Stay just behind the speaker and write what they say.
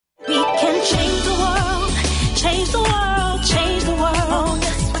can change the world, change the world, change the world.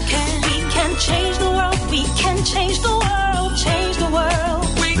 Yes, we can. We can change the world, we can change the world, change the world.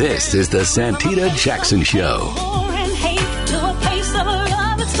 This is the Santita Jackson Show. War and hate to a place of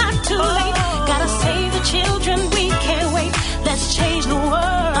love, it's not too late. Gotta save the children, we can't wait. Let's change the world.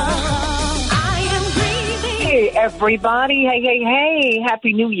 I am breathing. Hey, everybody. Hey.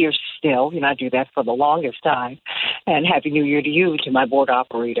 Happy New Year still. I do that for the longest time. And Happy New Year to you, to my board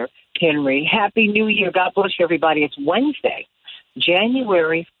operator, Henry. Happy New Year. God bless you, everybody. It's Wednesday,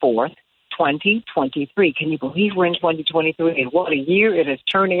 January 4th. 2023. Can you believe we're in 2023? And what a year it is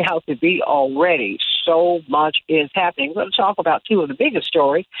turning out to be already. So much is happening. We're going to talk about two of the biggest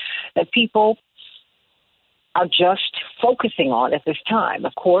stories that people are just focusing on at this time.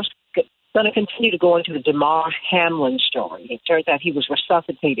 Of course, going to continue to go into the Damar Hamlin story. It turns out he was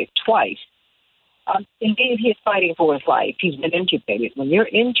resuscitated twice. Indeed, he is fighting for his life. He's been intubated. When you're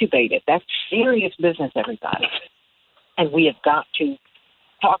intubated, that's serious business, everybody. And we have got to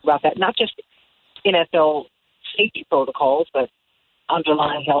talk about that, not just NFL safety protocols, but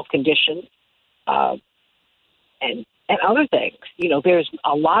underlying health conditions and other things. There's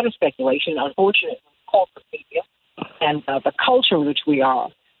a lot of speculation, unfortunately, corporate media and the culture in which we are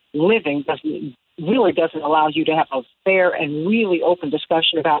living doesn't allow you to have a fair and really open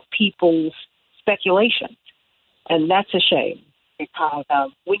discussion about people's speculations. And that's a shame because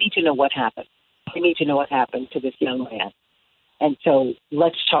we need to know what happened. We need to know what happened to this young man. And so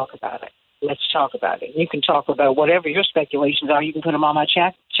let's talk about it. Let's talk about it. You can talk about whatever your speculations are. You can put them on my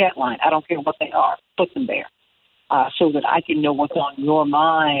chat line. I don't care what they are. Put them there so that I can know what's on your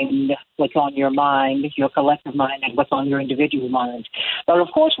mind, what's on your mind, your collective mind, and what's on your individual mind. But, of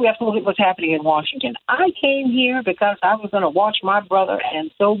course, we have to look at what's happening in Washington. I came here because I was going to watch my brother and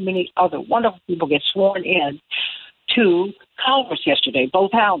so many other wonderful people get sworn in to Congress yesterday,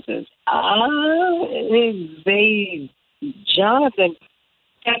 both houses. Jonathan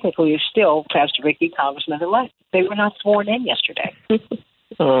technically is still Pastor Ricky, Congressman-elect. They were not sworn in yesterday.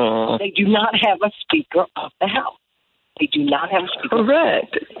 They do not have a Speaker of the House. They do not have a Speaker.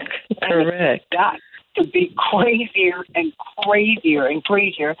 Correct. It's got to be crazier and crazier and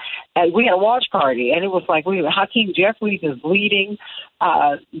crazier. And we had a watch party, and it was like Hakeem Jeffries is leading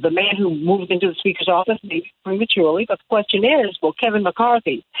the man who moved into the Speaker's office, maybe prematurely. But the question is, will Kevin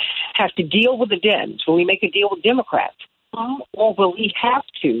McCarthy have to deal with the Dems? Will he make a deal with Democrats? Or will he have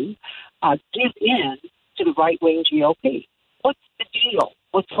to give in to the right-wing GOP? What's the deal?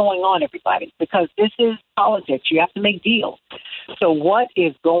 What's going on, everybody? Because this is politics. You have to make deals. So what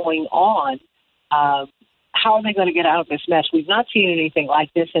is going on? How are they going to get out of this mess? We've not seen anything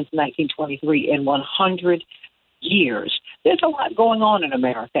like this since 1923 in 100 years. There's a lot going on in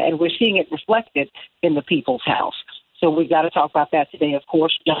America, and we're seeing it reflected in the People's House. So we've got to talk about that today. Of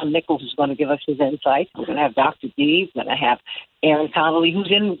course, John Nichols is going to give us his insights. We're going to have Dr. D. We're going to have Erin Connolly,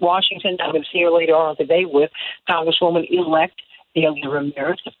 who's in Washington. I'm going to see her later on today with Congresswoman-elect Delia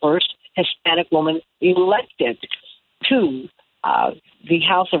Ramirez, the first Hispanic woman elected to the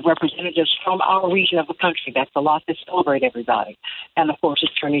House of Representatives from our region of the country. That's a lot to celebrate, everybody. And, of course,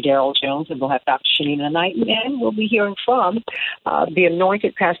 Attorney Darrell Jones, and we'll have Dr. Shanina Knight, and we'll be hearing from the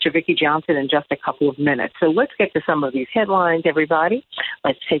anointed Pastor Vicki Johnson in just a couple of minutes. So let's get to some of these headlines, everybody.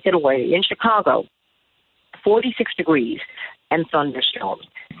 Let's take it away. In Chicago, 46 degrees and thunderstorms.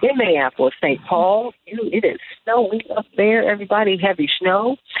 In Minneapolis, St. Paul, it is snowing up there, everybody. Heavy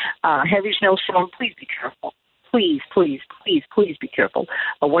snow, heavy snowstorm. Please be careful. Please be careful.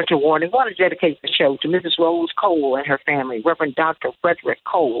 A winter warning. I want to dedicate the show to Mrs. Rose Cole and her family, Reverend Dr. Frederick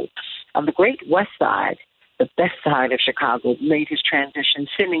Cole on the Great West Side, the best side of Chicago, made his transition.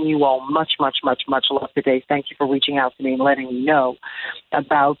 Sending you all much love today. Thank you for reaching out to me and letting me know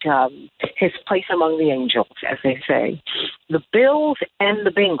about his place among the angels, as they say. The Bills and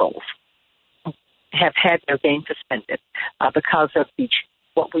the Bengals have had their game suspended because of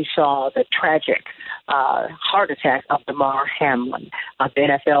what we saw, the tragic heart attack of Damar Hamlin.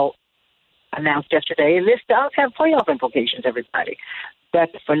 The NFL announced yesterday, and this does have playoff implications, everybody, that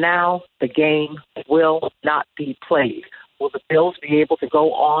for now the game will not be played. Will the Bills be able to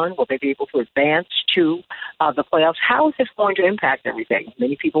go on? Will they be able to advance to the playoffs? How is this going to impact everything?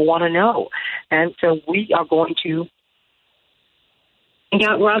 Many people want to know. And so we are going to find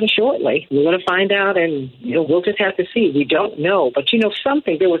out rather shortly. We're going to find out, and we'll just have to see. We don't know. But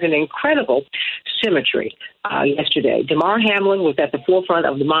something, there was an incredible symmetry yesterday. Damar Hamlin was at the forefront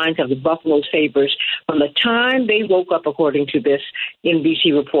of the minds of the Buffalo Sabres from the time they woke up, according to this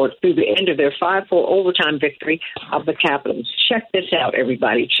NBC report, through the end of their 5-4 overtime victory of the Capitals. Check this out,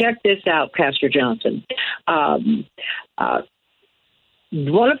 everybody. Check this out, Pastor Johnson.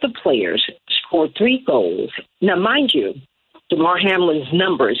 one of the players scored 3 goals. Now, mind you, DeMar Hamlin's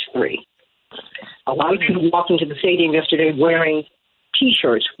number is 3. A lot of people walked into the stadium yesterday wearing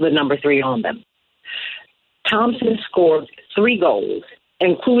T-shirts with the number 3 on them. Thompson scored 3 goals,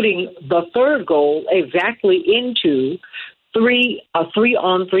 including the 3rd goal exactly into a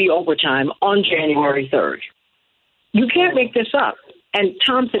 3-on-3 overtime on January 3rd. You can't make this up. And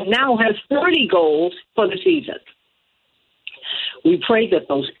Thompson now has 30 goals for the season. We pray that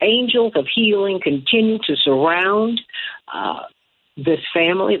those angels of healing continue to surround this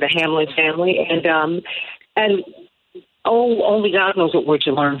family, the Hamlin family, and only God knows what we're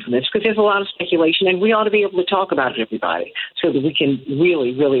to learn from this, because there's a lot of speculation, and we ought to be able to talk about it, everybody, so that we can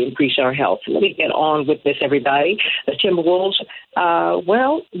really, really increase our health. So let me get on with this, everybody. The Timberwolves,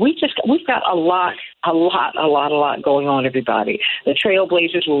 we've got a lot going on, everybody. The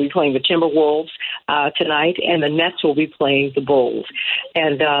Trailblazers will be playing the Timberwolves tonight, and the Nets will be playing the Bulls.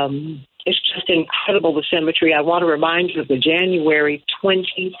 And it's just incredible, the symmetry. I want to remind you of the January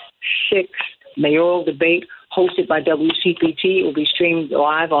 26th mayoral debate hosted by WCPT. It will be streamed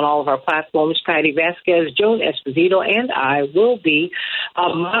live on all of our platforms. Patty Vasquez, Joan Esposito, and I will be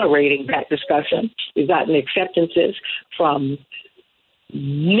moderating that discussion. We've gotten acceptances from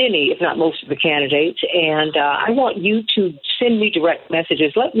many, if not most of the candidates, and I want you to send me direct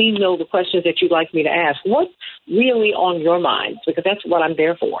messages. Let me know the questions that you'd like me to ask. What's really on your minds? Because that's what I'm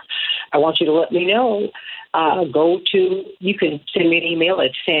there for. I want you to let me know. You can send me an email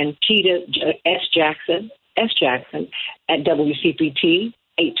at Santita S. Jackson at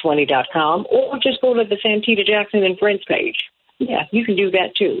WCPT820.com, or just go to the Santita Jackson and Friends page. Yeah, you can do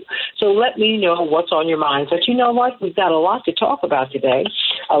that too. So let me know what's on your mind. But you know what? We've got a lot to talk about today,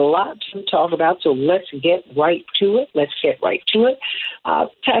 so let's get right to it.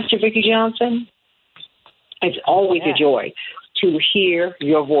 Pastor Vicki Johnson, it's always a joy to hear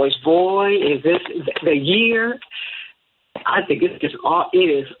your voice. Boy, is this the year. I think it is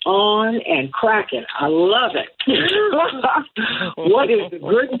on and cracking. I love it. What is the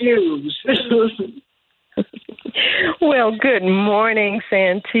good news? Well, good morning,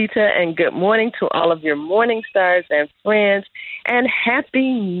 Santita, and good morning to all of your morning stars and friends, and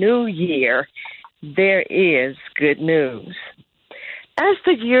Happy New Year. There is good news. As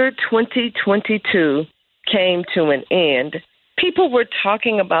the year 2022 came to an end, people were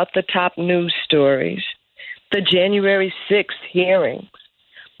talking about the top news stories. The January 6th hearings,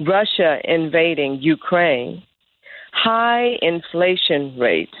 Russia invading Ukraine, high inflation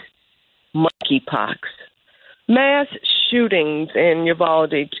rates, monkeypox, mass shootings in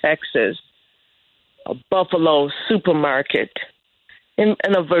Uvalde, Texas, a Buffalo supermarket, and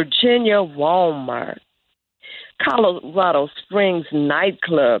a Virginia Walmart, Colorado Springs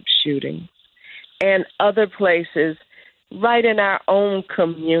nightclub shooting, and other places right in our own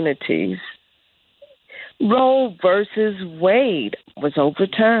communities. Roe versus Wade was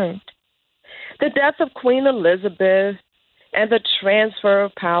overturned. The death of Queen Elizabeth and the transfer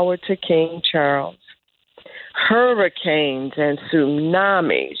of power to King Charles. Hurricanes and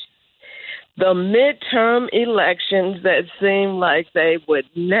tsunamis. The midterm elections that seemed like they would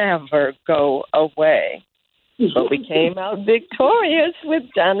never go away. But we came out victorious with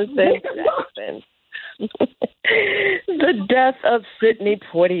Jonathan Jackson. The death of Sidney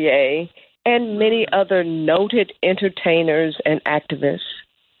Poitier and many other noted entertainers and activists.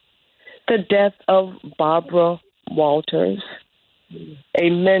 The death of Barbara Walters, a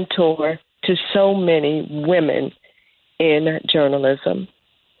mentor to so many women in journalism.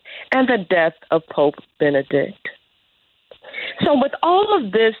 And the death of Pope Benedict. So with all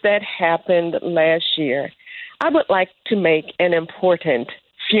of this that happened last year, I would like to make an important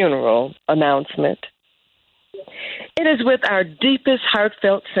funeral announcement. It is with our deepest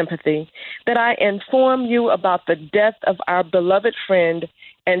heartfelt sympathy that I inform you about the death of our beloved friend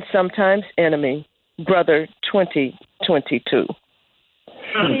and sometimes enemy, Brother 2022.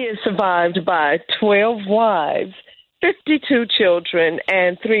 He is survived by 12 wives, 52 children,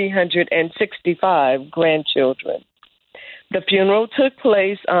 and 365 grandchildren. The funeral took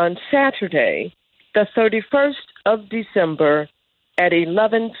place on Saturday, the 31st of December at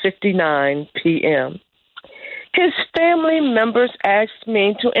 11:59 p.m. His family members asked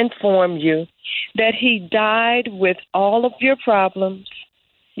me to inform you that he died with all of your problems,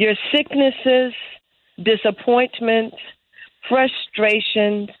 your sicknesses, disappointments,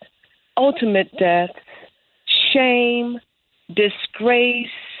 frustrations, ultimate death, shame,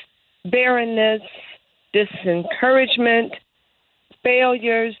 disgrace, barrenness, disencouragement,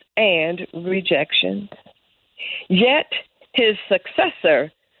 failures, and rejections. Yet his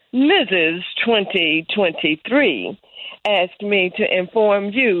successor Mrs. 2023 asked me to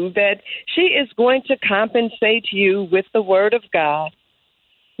inform you that she is going to compensate you with the Word of God.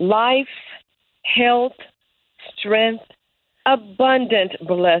 Life, health, strength, abundant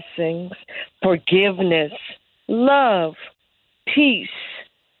blessings, forgiveness, love, peace,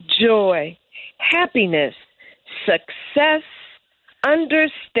 joy, happiness, success,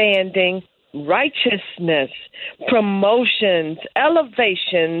 understanding, righteousness, promotions,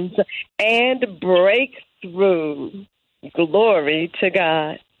 elevations, and breakthrough. Glory to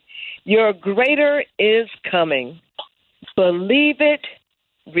God. Your greater is coming. Believe it,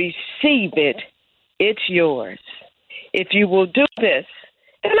 receive it, it's yours. If you will do this,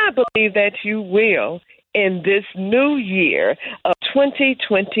 and I believe that you will in this new year of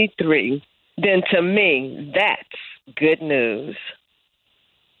 2023, then to me, that's good news.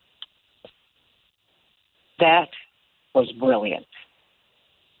 That was brilliant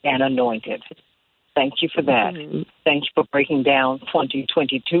and anointed. Thank you for that. Mm-hmm. Thank you for breaking down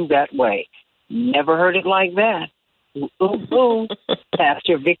 2022 that way. Never heard it like that. Ooh, ooh, ooh.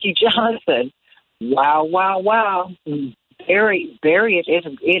 Pastor Vicki Johnson. Wow, wow, wow. Bury it is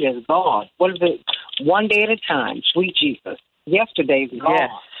gone. What is it? One day at a time. Sweet Jesus. Yesterday's gone.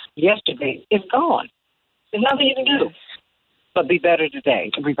 Yes. Yesterday is gone. There's nothing you can do but be better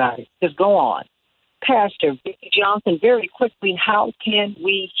today, everybody. Just go on. Pastor Vicki Johnson, very quickly, how can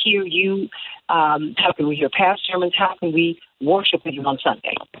we hear you? How can we hear past sermons? How can we worship with you on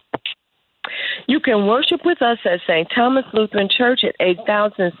Sunday? You can worship with us at St. Thomas Lutheran Church at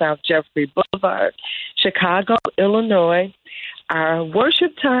 8000 South Jeffrey Boulevard, Chicago, Illinois. Our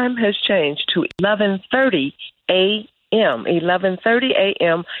worship time has changed to 11:30 a.m. 11:30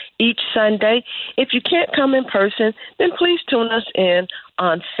 a.m. each Sunday. If you can't come in person, then please tune us in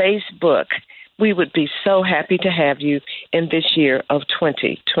on Facebook. We would be so happy to have you in this year of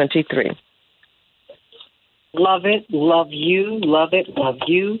 2023. Love it, love you, love it, love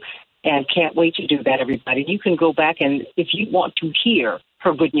you, and can't wait to do that, everybody. You can go back and if you want to hear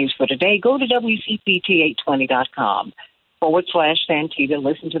her good news for today, go to WCPT820.com /Santita.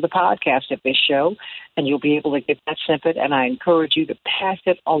 Listen to the podcast of this show, and you'll be able to get that snippet, and I encourage you to pass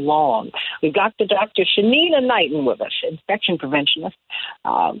it along. We've got the Dr. Shanina Knighton with us, infection preventionist,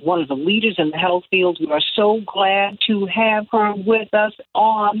 one of the leaders in the health field. We are so glad to have her with us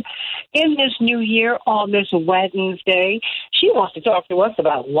in this new year on this Wednesday. She wants to talk to us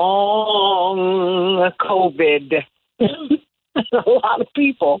about long COVID. A lot of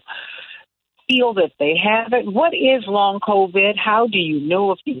people feel that they have it. What is long COVID? How do you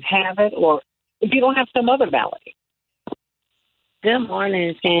know if you have it or if you don't have some other malady? Good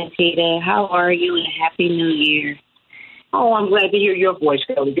morning, Santita. How are you, and Happy New Year? Oh, I'm glad to hear your voice,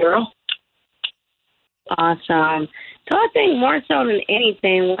 girl. Awesome. So I think more so than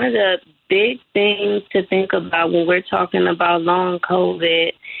anything, one of the big things to think about when we're talking about long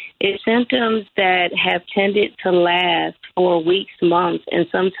COVID is symptoms that have tended to last for weeks, months, and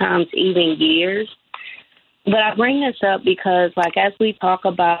sometimes even years. But I bring this up because, as we talk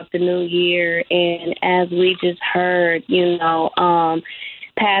about the new year and as we just heard,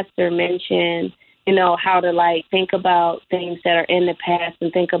 Pastor mention, how to, think about things that are in the past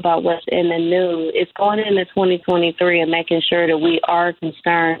and think about what's in the new. It's going into 2023 and making sure that we are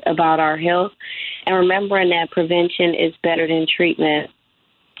concerned about our health and remembering that prevention is better than treatment.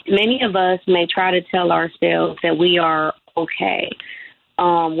 Many of us may try to tell ourselves that we are okay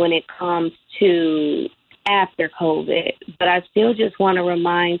when it comes to after COVID, but I still just want to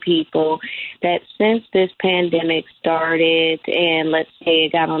remind people that since this pandemic started, and let's say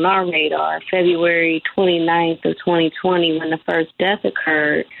it got on our radar, February 29th of 2020, when the first death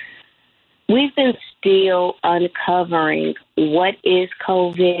occurred, we've been still uncovering what is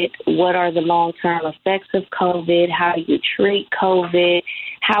COVID, what are the long-term effects of COVID, how do you treat COVID,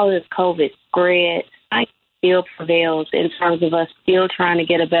 how does COVID spread. Science still prevails in terms of us still trying to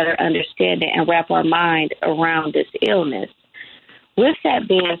get a better understanding and wrap our mind around this illness. With that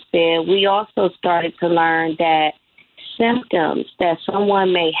being said, we also started to learn that symptoms that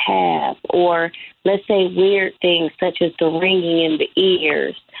someone may have, or let's say weird things such as the ringing in the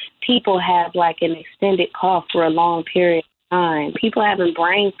ears, people have an extended cough for a long period of time, people having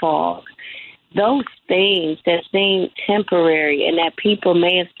brain fog, those things that seem temporary and that people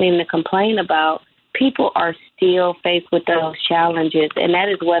may have seemed to complain about, people are still faced with those challenges, and that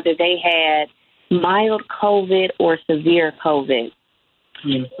is whether they had mild COVID or severe COVID.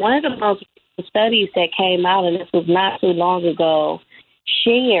 One of the most studies that came out, and this was not too long ago,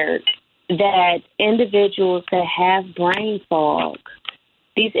 shared that individuals that have brain fog,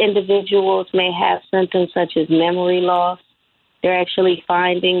 these individuals may have symptoms such as memory loss, They're actually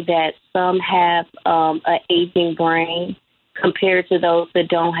finding that some have an aging brain compared to those that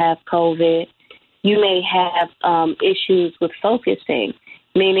don't have COVID. You may have issues with focusing,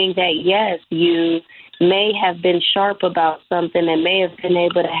 meaning that, yes, you may have been sharp about something and may have been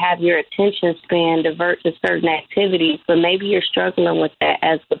able to have your attention span divert to certain activities, but maybe you're struggling with that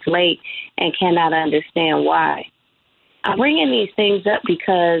as of late and cannot understand why. I'm bringing these things up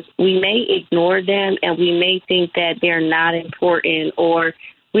because we may ignore them and we may think that they're not important, or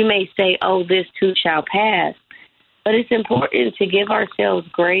we may say, oh, this too shall pass. But it's important to give ourselves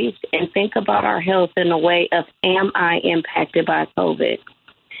grace and think about our health in a way of, am I impacted by COVID?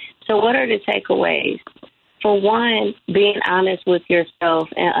 So what are the takeaways? For one, being honest with yourself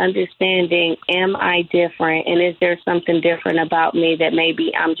and understanding, am I different? And is there something different about me that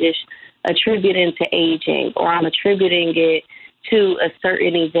maybe I'm just attributing to aging, or I'm attributing it to a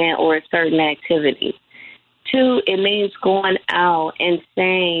certain event or a certain activity? Two, it means going out and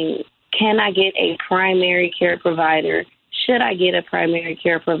saying, can I get a primary care provider? Should I get a primary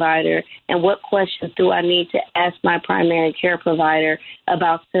care provider? And what questions do I need to ask my primary care provider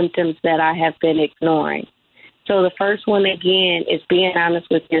about symptoms that I have been ignoring? So the first one, again, is being honest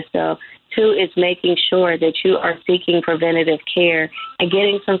with yourself. Two is making sure that you are seeking preventative care and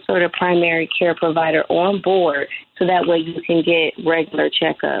getting some sort of primary care provider on board so that way you can get regular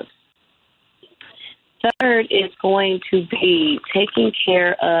checkups. Third is going to be taking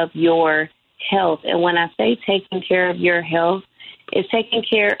care of your health. And when I say taking care of your health, it's taking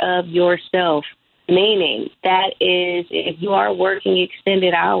care of yourself, meaning that is if you are working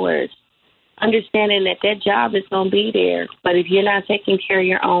extended hours, understanding that that job is going to be there. But if you're not taking care of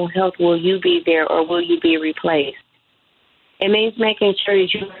your own health, will you be there or will you be replaced? It means making sure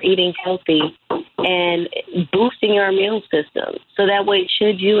that you're eating healthy and boosting your immune system. So that way,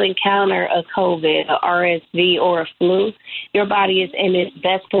 should you encounter a COVID, a RSV, or a flu, your body is in its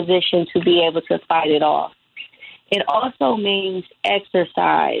best position to be able to fight it off. It also means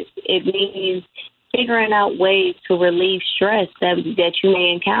exercise. It means figuring out ways to relieve stress that you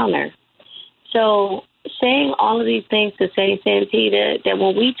may encounter. So saying all of these things to say, Santita, that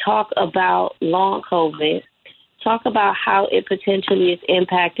when we talk about long COVID, talk about how it potentially is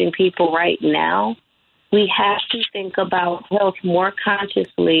impacting people right now, we have to think about health more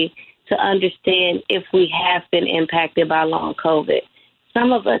consciously to understand if we have been impacted by long COVID.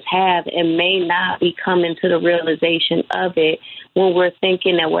 Some of us have and may not be coming to the realization of it when we're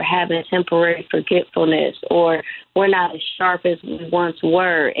thinking that we're having temporary forgetfulness or we're not as sharp as we once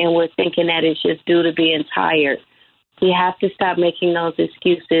were, and we're thinking that it's just due to being tired. We have to stop making those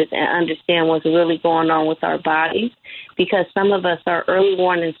excuses and understand what's really going on with our bodies, because some of us, our early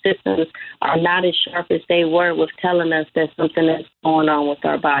warning systems are not as sharp as they were with telling us that something is going on with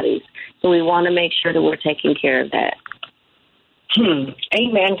our bodies. So we want to make sure that we're taking care of that.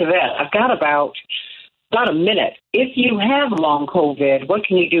 Amen to that. I've got about a minute. If you have long COVID, what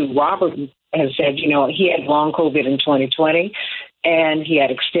can you do? Robert has said, he had long COVID in 2020, and he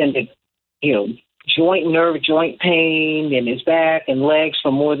had extended, joint pain in his back and legs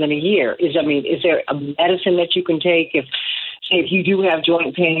for more than a year. Is there a medicine that you can take if you do have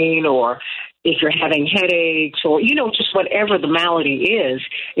joint pain, or if you're having headaches, or, just whatever the malady is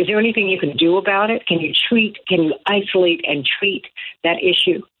there anything you can do about it? Can you isolate and treat that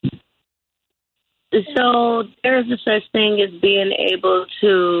issue? So there's a such thing as being able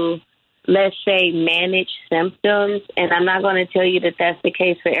to, let's say, manage symptoms. And I'm not going to tell you that that's the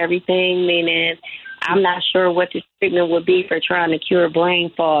case for everything, meaning I'm not sure what the treatment would be for trying to cure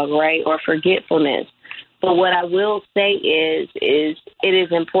brain fog, right, or forgetfulness. But what I will say is it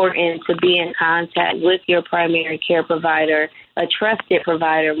is important to be in contact with your primary care provider, a trusted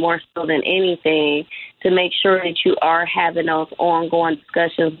provider more so than anything, to make sure that you are having those ongoing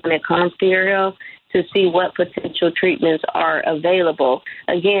discussions when it comes to your health to see what potential treatments are available.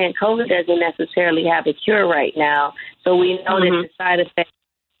 Again, COVID doesn't necessarily have a cure right now, so we know that the side effects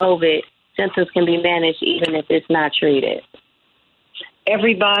of COVID, symptoms can be managed even if it's not treated.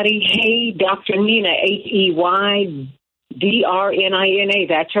 Everybody, hey, Dr. Nina, HEYDRNINA,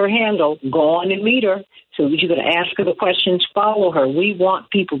 that's her handle. Go on and meet her. So you're going to ask her the questions, follow her. We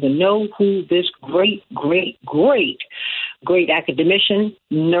want people to know who this great academician,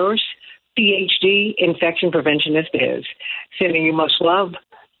 nurse, PhD, infection preventionist is. Sending you much love,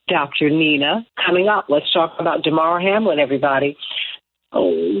 Dr. Nina. Coming up, let's talk about Damara Hamlin, everybody.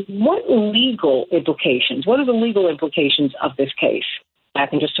 What are the legal implications of this case?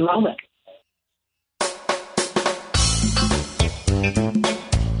 Back in just a moment.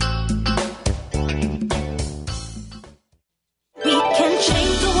 We can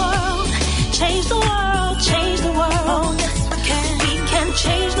change the world, change the world, change the world. Oh, yes, we can.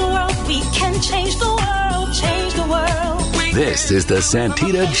 This is the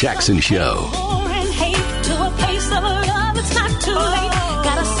Santita Jackson Show. War and hate to a place of love. It's not too late.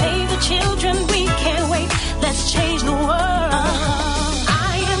 Gotta save the children. We can't wait. Let's change the world.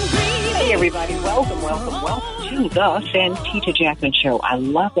 I am breathing. Hey, everybody. Welcome to the Santita Jackson Show. I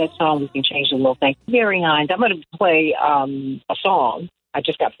love that song, We Can Change the World. Thank you, Mary Hines. I'm going to play a song. I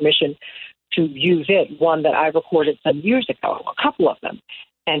just got permission to use it, one that I recorded some years ago, a couple of them.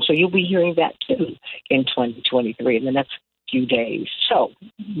 And so you'll be hearing that, too, in 2023, in the next few days. So,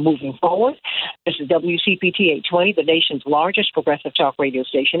 moving forward, this is WCPT 820, the nation's largest progressive talk radio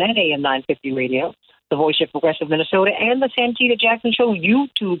station, and AM 950 Radio, the voice of progressive Minnesota, and the Santita Jackson Show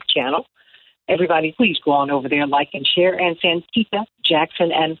YouTube channel. Everybody, please go on over there, like and share, and Santita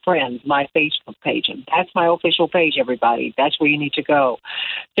Jackson and Friends, my Facebook page. And that's my official page, everybody. That's where you need to go.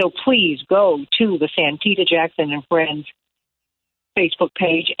 So please go to the Santita Jackson and Friends Facebook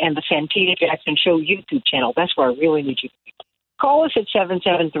page and the Santita Jackson Show YouTube channel. That's where I really need you to be. Call us at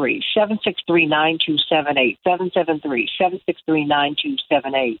 773-763-9278,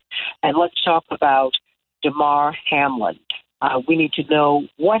 773-763-9278, and let's talk about Damar Hamlin. We need to know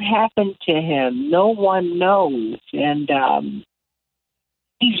what happened to him. No one knows. And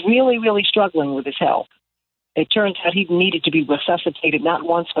he's really, really struggling with his health. It turns out he needed to be resuscitated not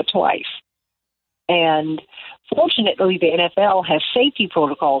once but twice. And fortunately, the NFL has safety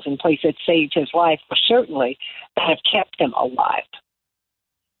protocols in place that saved his life, or certainly that have kept him alive.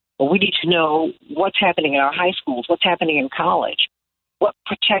 But we need to know what's happening in our high schools, what's happening in college. What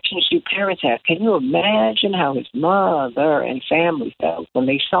protections do parents have? Can you imagine how his mother and family felt when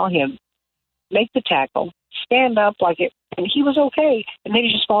they saw him make the tackle, stand up like it, and he was okay, and then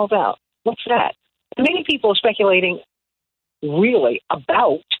he just falls out? What's that? And many people are speculating really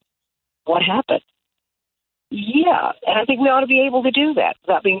about what happened. Yeah, and I think we ought to be able to do that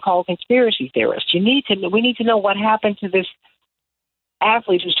without being called conspiracy theorists. We need to know what happened to this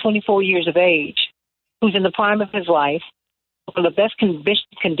athlete who's 24 years of age, who's in the prime of his life, one of the best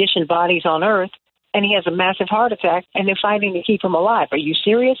conditioned bodies on earth, and he has a massive heart attack, and they're fighting to keep him alive. Are you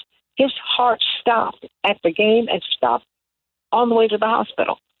serious? His heart stopped at the game and stopped on the way to the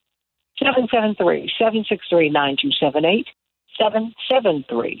hospital. 773-763-9278,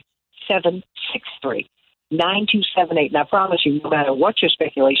 773-763-9278. And I promise you, no matter what your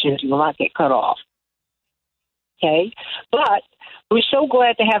speculation is, you will not get cut off. Okay? But we're so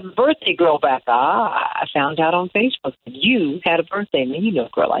glad to have a birthday girl back. I found out on Facebook that you had a birthday. And you know,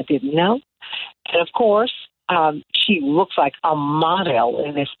 girl, I didn't know. And, of course, she looks like a model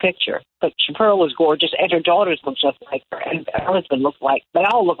in this picture. But Pearl is gorgeous, and her daughters look just like her, and her husband looks like, they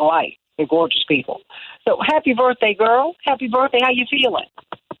all look alike. They're gorgeous people. So happy birthday, girl. Happy birthday. How you feeling?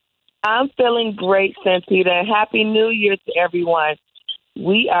 I'm feeling great, Santita. Happy New Year to everyone.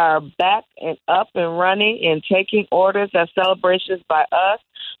 We are back and up and running and taking orders and celebrations by us.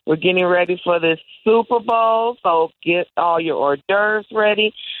 We're getting ready for this Super Bowl, so get all your hors d'oeuvres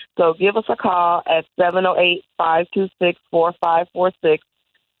ready. So give us a call at 708-526-4546,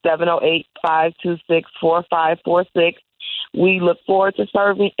 708-526-4546. We look forward to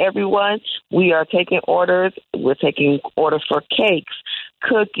serving everyone. We are taking orders. We're taking orders for cakes,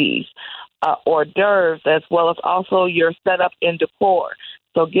 cookies, hors d'oeuvres, as well as also your setup and decor.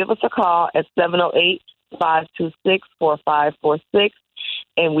 So give us a call at 708-526-4546,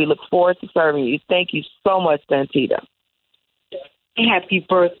 and we look forward to serving you. Thank you so much, Santita. Happy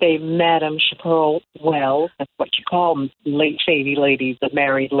birthday, Madam Chaparral Wells. That's what you call them, late shady ladies, the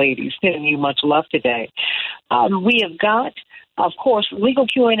married ladies. Sending you much love today. We have got, of course, legal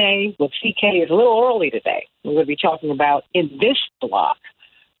Q&A with CK is a little early today. We're going to be talking about, in this block,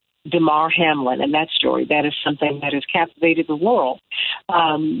 Damar Hamlin and that story. That is something that has captivated the world.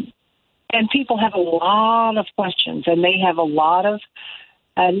 And people have a lot of questions, and they have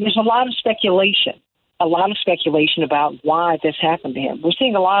there's a lot of speculation. A lot of speculation about why this happened to him. We're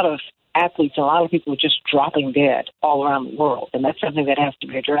seeing a lot of athletes and a lot of people just dropping dead all around the world, and that's something that has to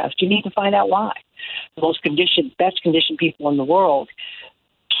be addressed. You need to find out why. The best conditioned people in the world,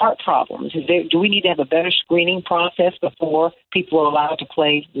 heart problems. Do we need to have a better screening process before people are allowed to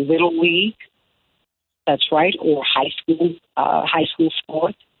play Little League? That's right, or high school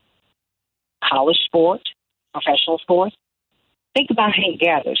sports, college sports, professional sports. Think about Hank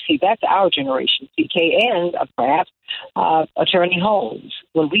Gathers. See, that's our generation, CK, and perhaps Attorney Holmes.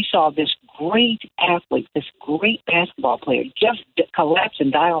 When we saw this great athlete, this great basketball player, just collapse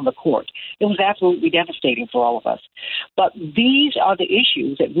and die on the court. It was absolutely devastating for all of us. But these are the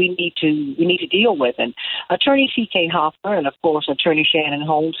issues that we need to deal with. And Attorney C.K. Hoffner and, of course, Attorney Shannon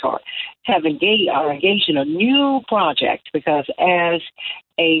Holmes are engaged in a new project because as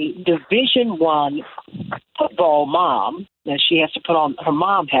a Division I football mom, that she has to put on her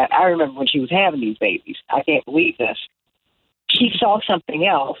mom hat. I remember when she was having these babies. I can't believe this. She saw something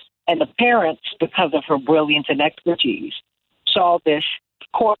else, and the parents, because of her brilliance and expertise, saw this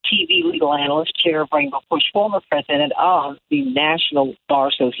court TV legal analyst, chair of Rainbow Push, former president of the National Bar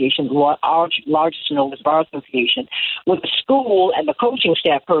Association, the largest and oldest bar association, with the school and the coaching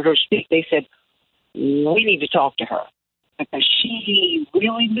staff heard her speak. They said, we need to talk to her because she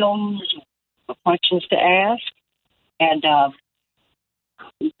really knows the questions to ask. And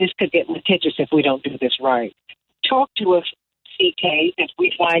this could get litigious if we don't do this right. Talk to us, CK, if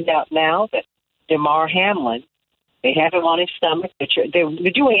we find out now that Damar Hamlin, they have him on his stomach.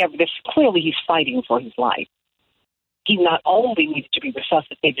 They're doing everything. Clearly, he's fighting for his life. He not only needs to be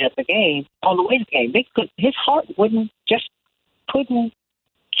resuscitated at the game, on the way to the game, his heart couldn't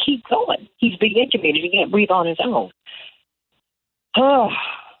keep going. He's being intubated. He can't breathe on his own. Oh,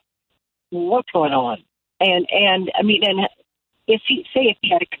 what's going on? And if he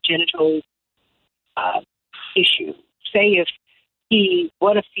had a congenital issue,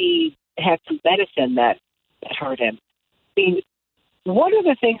 what if he had some medicine that hurt him? I mean, what are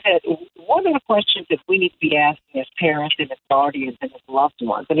the questions that we need to be asking as parents and as guardians and as loved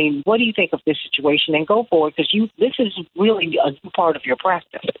ones? I mean, what do you think of this situation? And go forward, because this is really a new part of your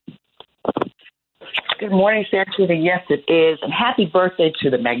practice. Good morning, Santita. Yes, it is. And happy birthday to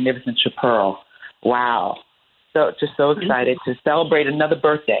the magnificent Chappelle. Wow. So excited to celebrate another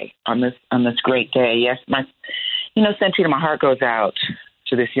birthday on this great day. Yes, Santita, my heart goes out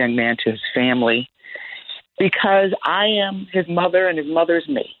to this young man, to his family, because I am his mother and his mother's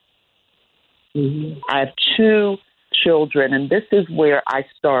me. Mm-hmm. I have two children, and this is where I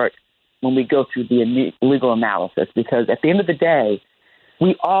start when we go through the legal analysis, because at the end of the day,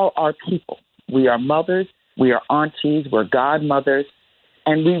 we all are people. We are mothers, we are aunties, we're godmothers,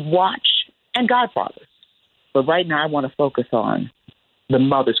 and we watch, and godfathers. But right now I want to focus on the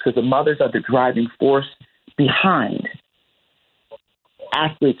mothers, because the mothers are the driving force behind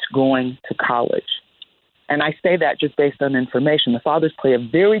athletes going to college. And I say that just based on information. The fathers play a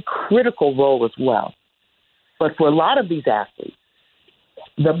very critical role as well. But for a lot of these athletes,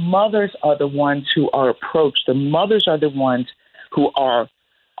 the mothers are the ones who are approached. The mothers are the ones who are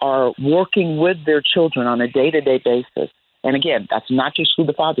working with their children on a day-to-day basis. And again, that's not just through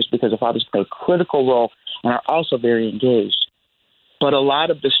the fathers, because the fathers play a critical role and are also very engaged. But a lot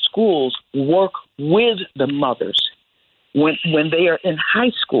of the schools work with the mothers when they are in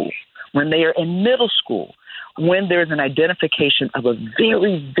high school, when they are in middle school, when there's an identification of a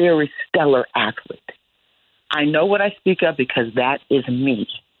very, very stellar athlete. I know what I speak of because that is me.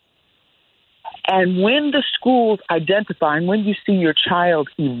 And when the schools identify, and when you see your child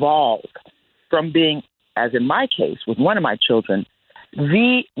evolve from being, as in my case with one of my children,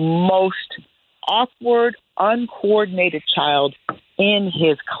 the most awkward, uncoordinated child in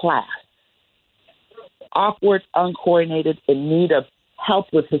his class, awkward, uncoordinated, in need of help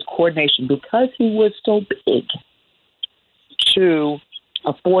with his coordination because he was so big, to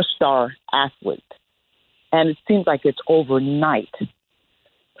a 4-star athlete. And it seems like it's overnight.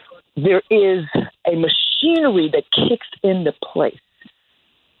 There is a machinery that kicks into place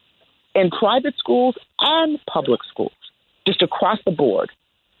in private schools and public schools, just across the board,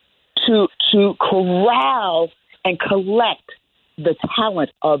 to corral and collect the talent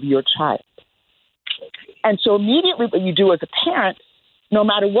of your child. And so immediately what you do as a parent, no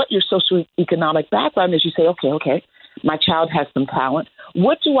matter what your socioeconomic background is, you say, okay, my child has some talent.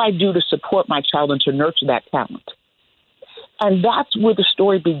 What do I do to support my child and to nurture that talent? And that's where the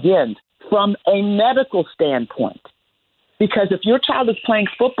story begins, from a medical standpoint. Because if your child is playing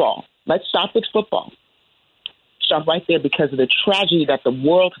football, let's start with football. Start right there, because of the tragedy that the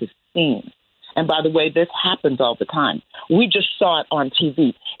world has seen. And by the way, this happens all the time. We just saw it on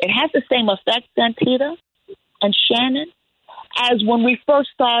TV. It has the same effect, Santita and Shannon, as when we first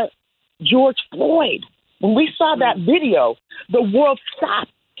saw George Floyd. When we saw that video, the world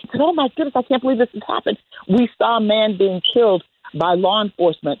stopped. It said, oh, my goodness, I can't believe this has happened. We saw a man being killed by law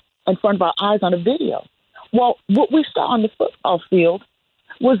enforcement in front of our eyes on a video. Well, what we saw on the football field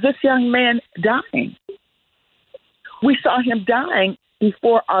was this young man dying. We saw him dying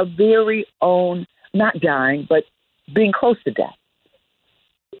before our very own, not dying, but being close to death.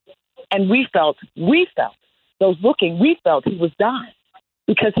 And we felt, those looking, we felt he was dying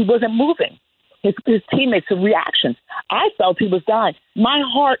because he wasn't moving. His teammates' reactions. I felt he was dying. My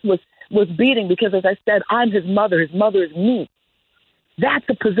heart was beating because, as I said, I'm his mother. His mother is me. That's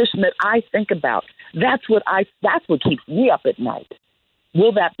a position that I think about. That's what keeps me up at night.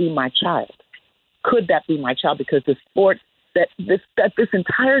 Will that be my child? Could that be my child? Because the sport that this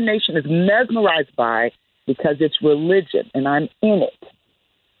entire nation is mesmerized by, because it's religion, and I'm in it.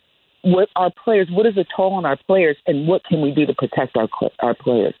 What our players? What is the toll on our players, and what can we do to protect our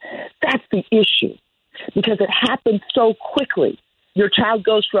players? That's the issue, because it happens so quickly. Your child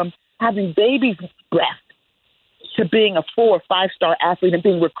goes from having baby's breath to being a 4 or 5-star athlete and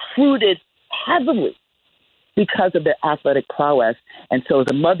being recruited heavily because of their athletic prowess. And so as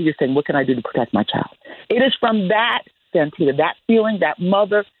a mother, you're saying, what can I do to protect my child? It is from that, Santita, that feeling, that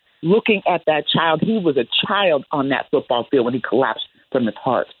mother looking at that child. He was a child on that football field when he collapsed from his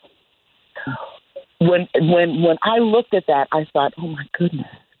heart. When I looked at that, I thought, oh, my goodness,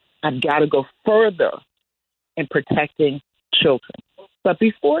 I've got to go further in protecting children. But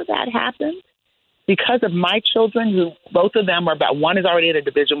before that happened, because of my children, who both of them are one is already at a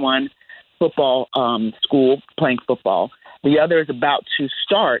Division I football school playing football. The other is about to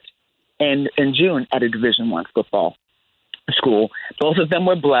start in June at a Division I football school. Both of them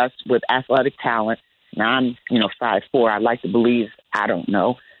were blessed with athletic talent. Now I'm, 5'4". I'd like to believe, I don't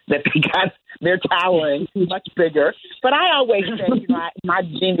know, that they got their talent much bigger. But I always say, my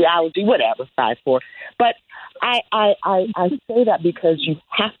genealogy, whatever, 5'4". But I say that because you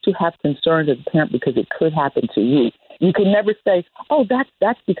have to have concerns as a parent, because it could happen to you. You can never say, oh,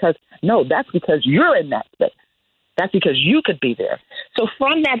 that's because you're in that space. That's because you could be there. So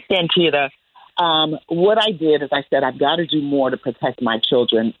from that, Santita, what I did is I said, I've got to do more to protect my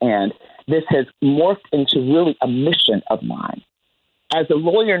children. And this has morphed into really a mission of mine. As a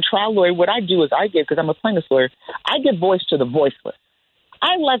lawyer and trial lawyer, what I do is because I'm a plaintiff's lawyer, I give voice to the voiceless.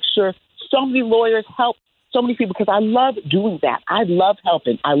 I lecture so many lawyers, help so many people, because I love doing that. I love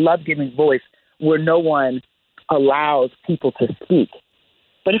helping. I love giving voice where no one allows people to speak.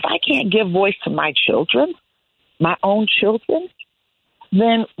 But if I can't give voice to my children, my own children,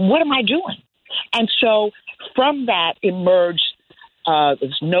 then what am I doing? And so from that emerged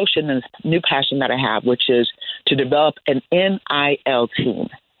this notion and this new passion that I have, which is to develop an NIL team,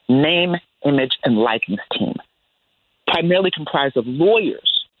 name, image, and likeness team, primarily comprised of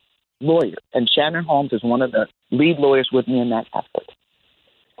lawyers. And Shannon Holmes is one of the lead lawyers with me in that effort,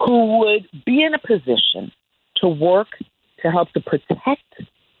 who would be in a position to work to help to protect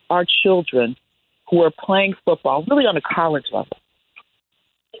our children who are playing football, really on a college level.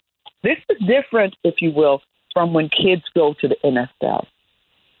 This is different, if you will, from when kids go to the NFL.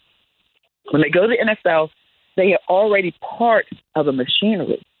 When they go to the NFL, they are already part of a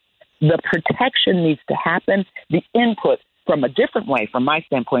machinery. The protection needs to happen. The input from a different way, from my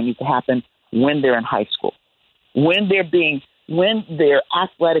standpoint, needs to happen when they're in high school, when their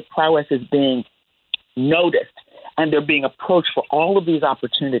athletic prowess is being noticed and they're being approached for all of these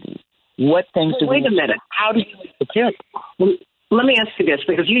opportunities. What things do we Wait a minute. How do you prepare? Let me ask you this,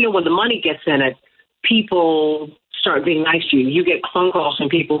 because when the money gets in it, people start being nice to you. You get phone calls from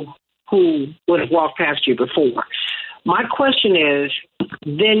people who would have walked past you before. My question is,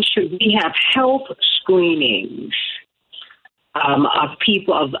 then should we have health screenings of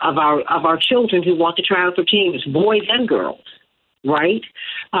people of our children who want to try out for teams, boys and girls, right?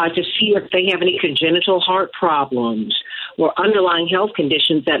 To see if they have any congenital heart problems or underlying health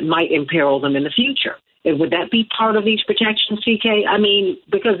conditions that might imperil them in the future. And would that be part of these protections, CK? I mean,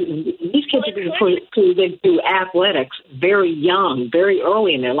 because these kids are being put into athletics very young, very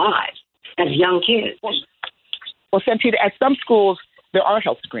early in their lives, as young kids. Well, Santita, at some schools, there are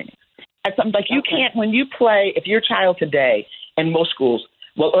health screenings. At some, you can't, when you play, if your child today, in most schools,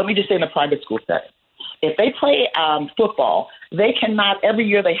 well, let me just say in a private school setting, if they play football, they cannot, every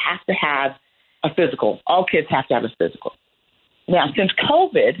year they have to have a physical. All kids have to have a physical. Now, since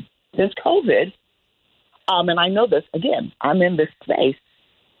COVID, and I know this, again, I'm in this space,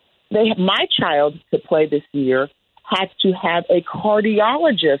 my child to play this year had to have a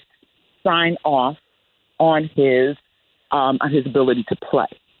cardiologist sign off on his ability to play.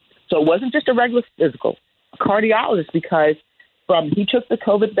 So it wasn't just a regular physical, a cardiologist, because he took the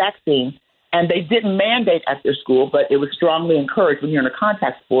COVID vaccine, and they didn't mandate at their school, but it was strongly encouraged. When you're in a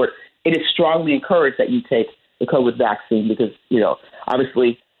contact sport, it is strongly encouraged that you take the COVID vaccine because,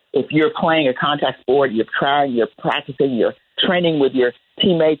 obviously, if you're playing a contact sport, you're trying, you're practicing, you're training with your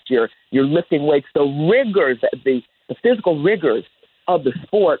teammates, you're lifting weights. The rigors, the physical rigors of the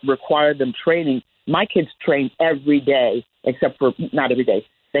sport require them training. My kids train every day, except for not every day.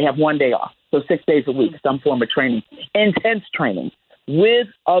 They have one day off, so 6 days a week, some form of training, intense training with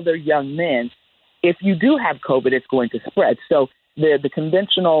other young men, if you do have COVID, it's going to spread. So the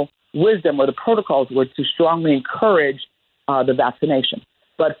conventional wisdom or the protocols were to strongly encourage the vaccination.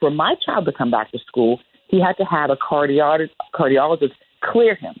 But for my child to come back to school, he had to have a cardiologist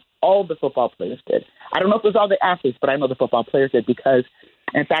clear him. All the football players did. I don't know if it was all the athletes, but I know the football players did because,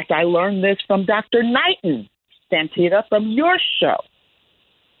 in fact, I learned this from Dr. Knighton, Santita, from your show,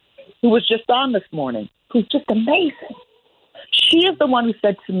 who was just on this morning, who's just amazing. She is the one who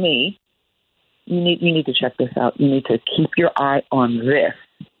said to me, you need to check this out. You need to keep your eye on this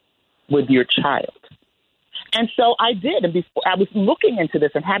with your child. And so I did. And before I was looking into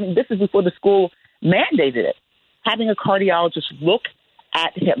this and this is before the school mandated it, having a cardiologist look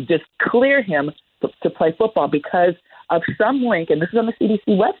at him, just clear him to play football because of some link, and this is on the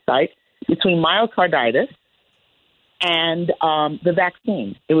CDC website, between myocarditis and the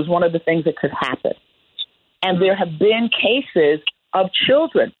vaccine. It was one of the things that could happen. And there have been cases of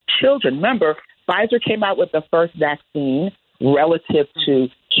children. Remember, Pfizer came out with the first vaccine relative to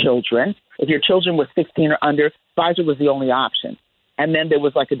children. If your children were 16 or under, Pfizer was the only option. And then there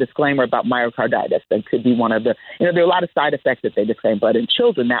was like a disclaimer about myocarditis. That could be one of the, there are a lot of side effects that they disclaim, but in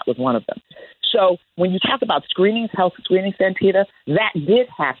children, that was one of them. So when you talk about screenings, health screenings, Santita, that did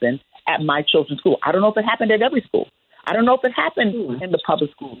happen at my children's school. I don't know if it happened at every school. I don't know if it happened in the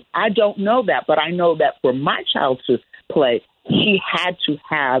public schools. I don't know that, but I know that for my child to play, he had to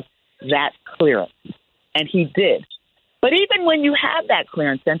have that clearance, and he did. But even when you have that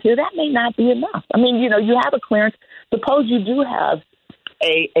clearance, Cynthia, that may not be enough. I mean, you have a clearance. Suppose you do have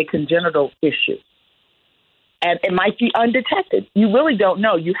a congenital issue, and it might be undetected. You really don't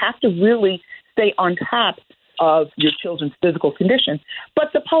know. You have to really stay on top of your children's physical condition.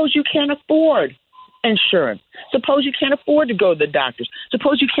 But suppose you can't afford insurance. Suppose you can't afford to go to the doctors.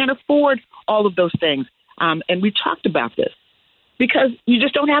 Suppose you can't afford all of those things. And we talked about this. Because you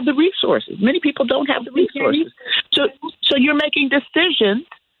just don't have the resources. Many people don't have the resources. So you're making decisions,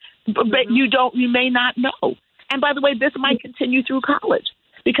 but you may not know. And by the way, this might continue through college,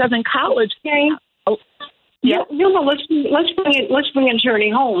 because in college, let's bring in Attorney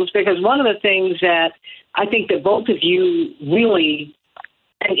Holmes, because one of the things that I think that both of you really,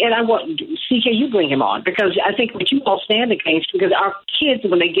 and I want CK, you bring him on, because I think that you all stand against, because our kids,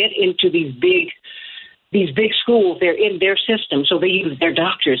 when they get into these big schools, they're in their system, so they use their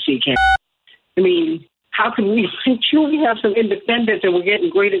doctors, CK. I mean, how can we truly have some independence and we're getting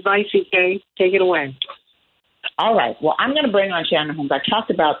great advice, CK? Take it away. All right. Well, I'm going to bring on Shannon Holmes. I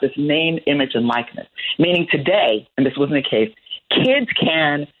talked about this name, image, and likeness, meaning today, and this wasn't the case,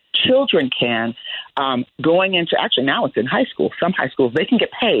 children can, going into, actually now it's in high school, some high schools, they can get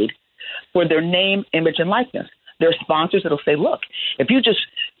paid for their name, image, and likeness. There are sponsors that will say, look, if you just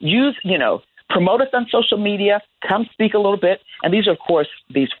use, promote us on social media, come speak a little bit, and these are, of course,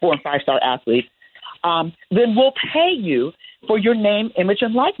 these 4- and 5-star athletes, then we'll pay you for your name, image,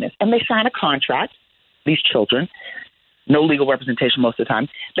 and likeness. And they sign a contract, these children, no legal representation most of the time.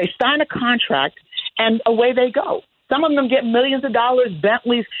 They sign a contract, and away they go. Some of them get millions of dollars,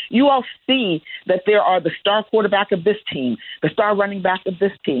 Bentleys. You all see that there are the star quarterback of this team, the star running back of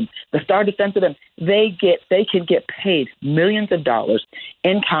this team, the star defensive end. They can get paid millions of dollars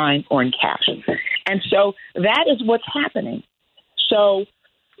in kind or in cash. And so that is what's happening. So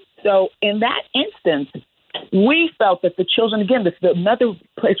in that instance, we felt that the children, again, this is another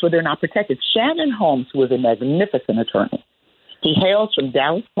place where they're not protected. Shannon Holmes was a magnificent attorney. He hails from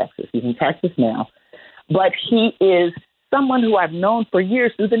Dallas, Texas. He's in Texas now. But he is someone who I've known for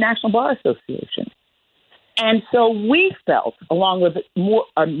years through the National Bar Association. And so we felt, along with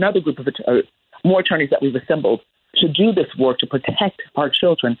another group of more attorneys that we've assembled, to do this work to protect our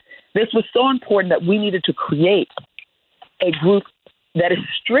children. This was so important that we needed to create a group that is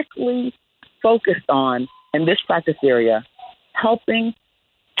strictly focused on, in this practice area, helping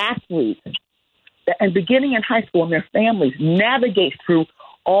athletes, and beginning in high school and their families, navigate through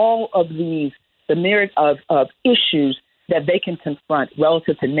all of the myriad of issues that they can confront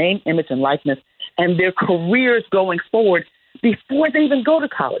relative to name, image, and likeness, and their careers going forward before they even go to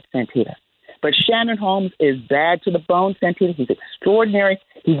college, Santita. But Shannon Holmes is bad to the bone, Santita. He's extraordinary.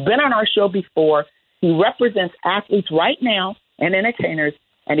 He's been on our show before. He represents athletes right now and entertainers,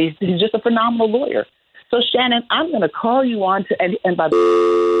 and he's just a phenomenal lawyer. So, Shannon, I'm going to call you on to, and by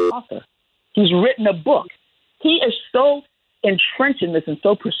the author, he's written a book. He is so entrenched in this and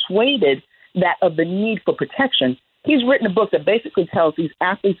so persuaded that of the need for protection. He's written a book that basically tells these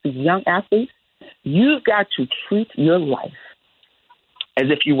athletes, these young athletes, you've got to treat your life as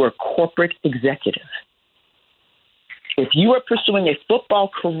if you were a corporate executive. If you are pursuing a football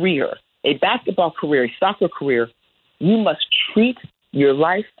career, a basketball career, a soccer career, You must treat your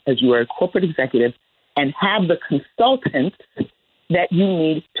life as you are a corporate executive and have the consultants that you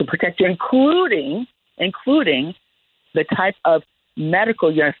need to protect you, including the type of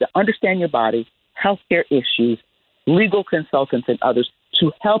medical you have to understand your body, healthcare issues, legal consultants, and others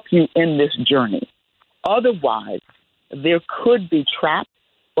to help you in this journey. Otherwise, there could be traps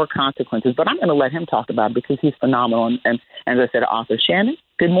or consequences. But I'm going to let him talk about it because he's phenomenal. And as I said, author Shannon,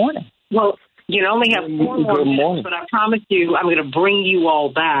 good morning. Well, you only have 4 more minutes, but I promise you I'm going to bring you all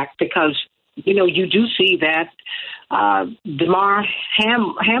back because, you do see that Damar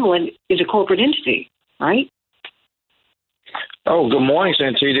Hamlin is a corporate entity, right? Oh, good morning,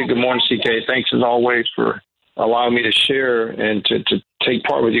 Santita. Good morning, CK. Thanks as always for allowing me to share and to take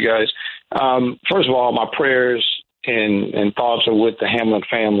part with you guys. First of all, my prayers and thoughts are with the Hamlin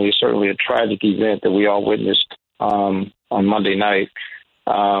family. It's certainly a tragic event that we all witnessed on Monday night.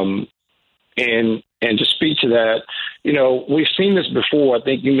 And to speak to that, we've seen this before. I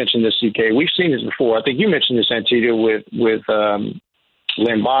think you mentioned this, CK. We've seen this before. I think you mentioned this, Antita, with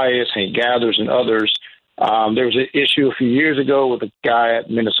Len Bias, Hank Gathers, and others. There was an issue a few years ago with a guy at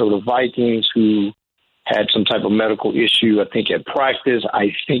Minnesota Vikings who had some type of medical issue, I think, at practice.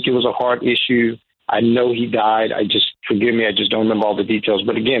 I think it was a heart issue. I know he died. Forgive me, I just don't remember all the details.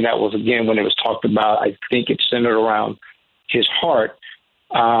 But again, that was, when it was talked about, I think it centered around his heart.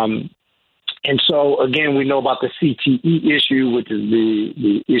 And so, again, we know about the CTE issue, which is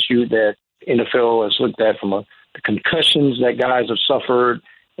the issue that NFL has looked at from the concussions that guys have suffered.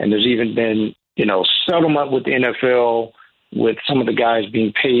 And there's even been, settlement with the NFL with some of the guys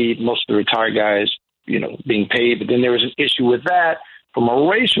being paid, most of the retired guys, being paid. But then there was an issue with that from a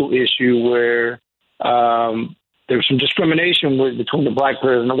racial issue where there was some discrimination between the black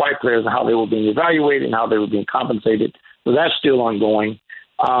players and the white players and how they were being evaluated and how they were being compensated. So that's still ongoing.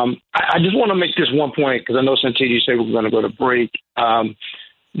 I just want to make this one point because I know, Santita, you said we're going to go to break,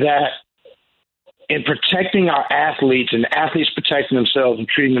 that in protecting our athletes and athletes protecting themselves and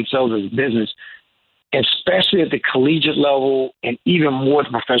treating themselves as business, especially at the collegiate level and even more at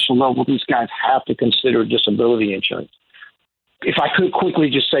the professional level, these guys have to consider disability insurance. If I could quickly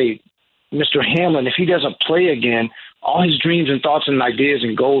just say, Mr. Hamlin, if he doesn't play again, all his dreams and thoughts and ideas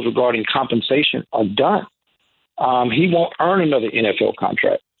and goals regarding compensation are done. He won't earn another NFL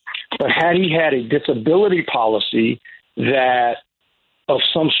contract. But had he had a disability policy that of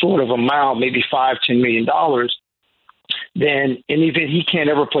some sort of amount, maybe $5-10 million, then in the event he can't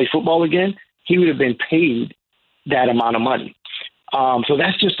ever play football again, he would have been paid that amount of money. So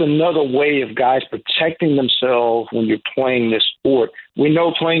that's just another way of guys protecting themselves when you're playing this sport. We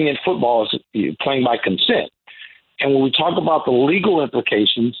know playing in football is playing by consent. And when we talk about the legal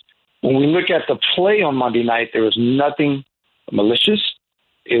implications, when we look at the play on Monday night, there was nothing malicious.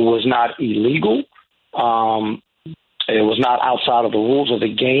 It was not illegal. It was not outside of the rules of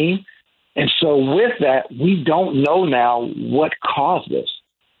the game. And so with that, we don't know now what caused this.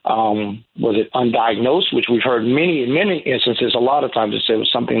 Was it undiagnosed, which we've heard in many instances, a lot of times it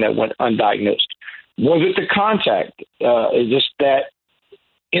was something that went undiagnosed. Was it the contact? Just that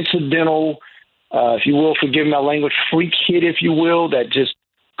incidental, if you will, forgive my language, freak hit, if you will, that just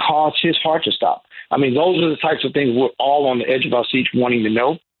caused his heart to stop? I mean, those are the types of things we're all on the edge of our seats wanting to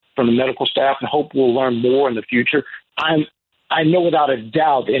know from the medical staff, and hope we'll learn more in the future. I know without a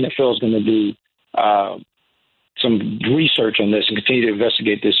doubt the NFL is going to do some research on this and continue to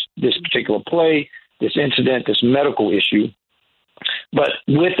investigate this particular play, this incident, this medical issue. But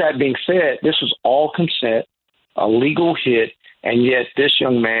with that being said, this was all consent, a legal hit, and yet this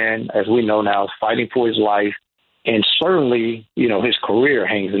young man, as we know now, is fighting for his life, and certainly, his career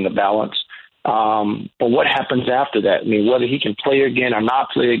hangs in the balance. But what happens after that? I mean, whether he can play again or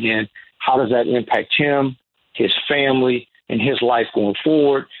not play again, how does that impact him, his family, and his life going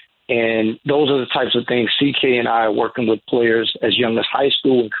forward? And those are the types of things CK and I are working with players as young as high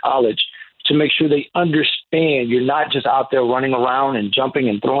school and college to make sure they understand you're not just out there running around and jumping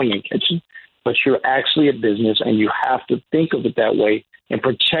and throwing and catching, but you're actually a business, and you have to think of it that way and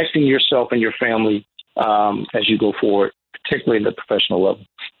protecting yourself and your family as you go forward, particularly at the professional level.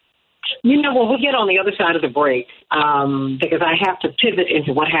 We'll get on the other side of the break because I have to pivot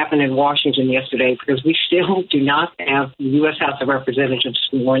into what happened in Washington yesterday, because we still do not have the U.S. House of Representatives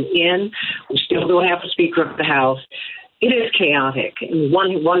sworn in. We still don't have the Speaker of the House. It is chaotic, and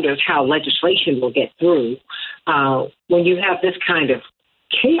one wonders how legislation will get through when you have this kind of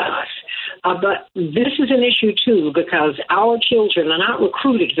chaos. But this is an issue, too, because our children are not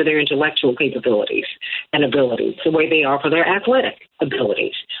recruited for their intellectual capabilities and abilities the way they are for their athletic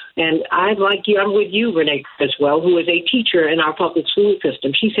abilities. And I'm with you, Renee, as well, who is a teacher in our public school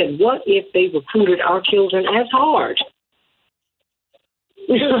system. She said, what if they recruited our children as hard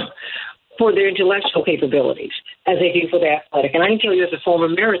for their intellectual capabilities as they do for their athletic? And I can tell you as a former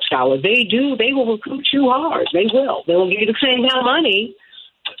Merit Scholar, they will recruit you hard. They will. They will give you the same kind of money.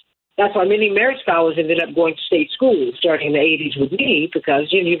 That's why many Merit Scholars ended up going to state schools starting in the 80s with me,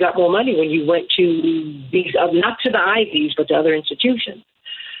 because you got more money when you went to these, not to the Ivies, but to other institutions.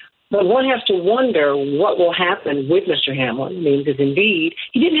 But one has to wonder what will happen with Mr. Hamlin. I mean, because indeed,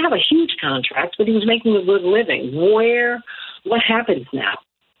 he didn't have a huge contract, but he was making a good living. What happens now?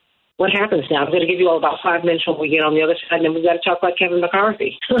 What happens now? I'm going to give you all about 5 minutes when we get on the other side, and then we've got to talk about Kevin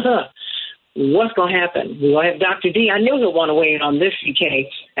McCarthy. What's going to happen? We'll have Dr. D. I know he'll want to weigh in on this, CK,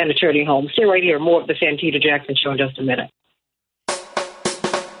 and Attorney Holmes. Stay right here. More of the Santita Jackson Show in just a minute.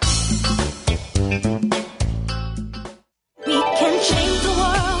 We can change the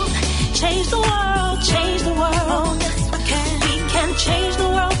world, change the world, change the world. Yes, we can change the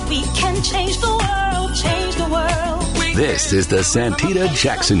world, we can change the world, change the world. This is the Santita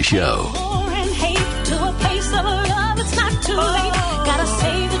Jackson Show. War and hate to a place of love, it's not too late. Gotta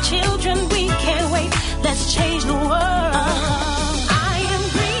save the children, we can't wait. Let's change the world. I am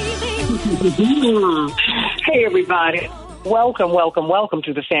breathing. Hey, everybody. Welcome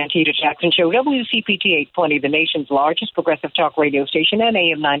to the Santita Jackson Show. WCPT 820, the nation's largest progressive talk radio station, and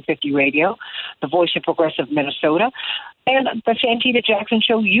AM 950 radio, the voice of progressive Minnesota, and the Santita Jackson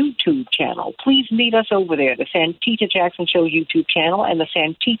Show YouTube channel. Please meet us over there, the Santita Jackson Show YouTube channel and the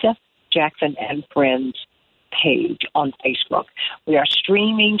Santita Jackson and Friends page on Facebook. We are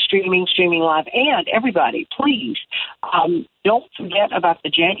streaming live. And everybody, please, don't forget about the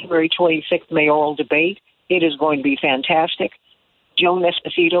January 26th mayoral debate. It is going to be fantastic. Joan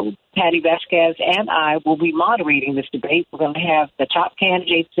Esposito, Patty Vasquez, and I will be moderating this debate. We're going to have the top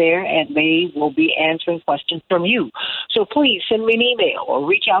candidates there, and they will be answering questions from you. So please send me an email or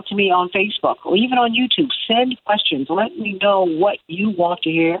reach out to me on Facebook or even on YouTube. Send questions. Let me know what you want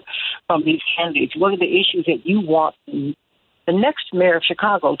to hear from these candidates. What are the issues that you want the next mayor of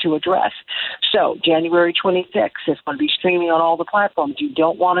Chicago to address? So January 26th is going to be streaming on all the platforms. You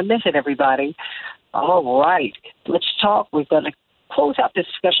don't want to miss it, everybody. All right. Let's talk. We're going to close out this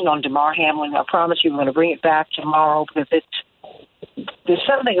discussion on Damar Hamlin. I promise you we're going to bring it back tomorrow because there's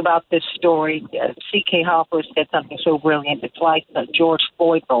something about this story. C.K. Hopper said something so brilliant. It's like the George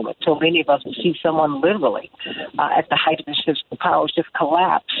Floyd moment. So many of us see someone literally at the height of his physical powers just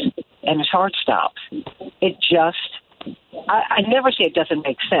collapse and his heart stops. It just, I never say it doesn't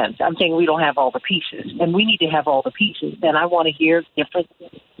make sense. I'm saying we don't have all the pieces, and we need to have all the pieces. And I want to hear different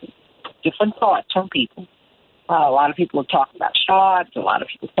thoughts from people. A lot of people are talking about shots. A lot of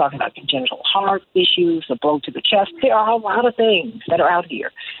people are talking about congenital heart issues, a blow to the chest. There are a lot of things that are out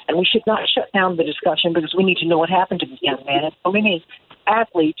here, and we should not shut down the discussion because we need to know what happened to this young man and so many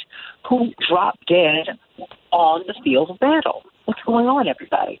athletes who dropped dead on the field of battle. What's going on,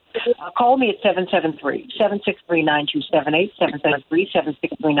 everybody? Call me at 773-763-9278,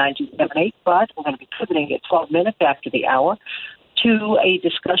 773-763-9278. But we're going to be pivoting at 12 minutes after the hour to a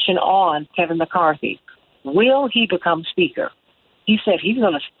discussion on Kevin McCarthy. Will he become Speaker? He said he's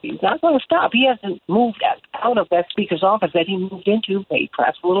not going to stop. He hasn't moved out of that Speaker's office that he moved into,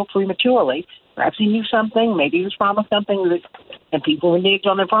 perhaps a little prematurely. Perhaps he knew something. Maybe he was promised something, and people reneged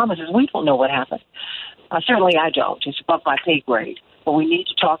on their promises. We don't know what happened. Certainly I don't. It's above my pay grade. But we need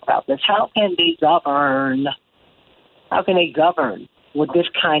to talk about this. How can they govern? How can they govern with this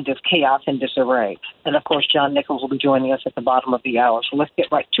kind of chaos and disarray? And, of course, John Nichols will be joining us at the bottom of the hour. So let's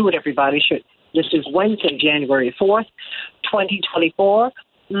get right to it, everybody. This is Wednesday, January 4th,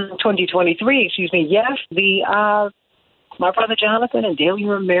 2023, excuse me. Yes, my brother Jonathan and Delia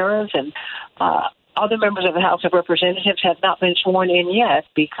Ramirez and other members of the House of Representatives have not been sworn in yet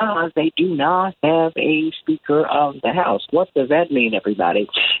because they do not have a Speaker of the House. What does that mean, everybody?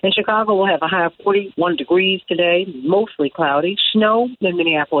 In Chicago, we'll have a high of 41 degrees today, mostly cloudy. Snow in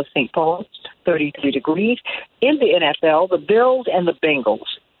Minneapolis, St. Paul, 33 degrees. In the NFL, the Bills and the Bengals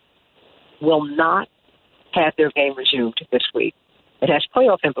will not have their game resumed this week. It has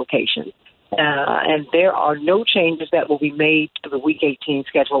playoff implications, and there are no changes that will be made to the Week 18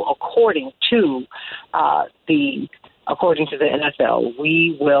 schedule according to the NFL.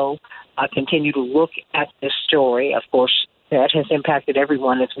 We will continue to look at this story. Of course, that has impacted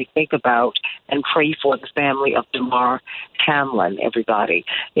everyone as we think about and pray for the family of Damar Hamlin, everybody.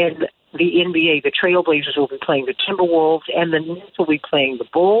 In the NBA, the Trailblazers will be playing the Timberwolves, and the Nets will be playing the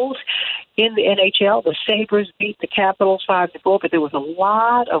Bulls. in the NHL, the Sabres beat the Capitals 5-4, but there was a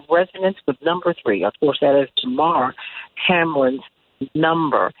lot of resonance with number 3. Of course, that is Damar Hamlin's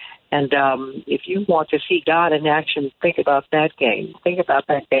number. And if you want to see God in action, think about that game. Think about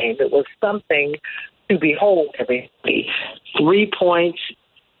that game. It was something to behold, everybody. 3 points,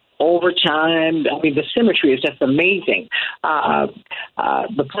 overtime. I mean, the symmetry is just amazing.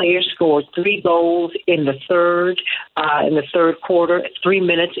 The players scored 3 goals in the third quarter, 3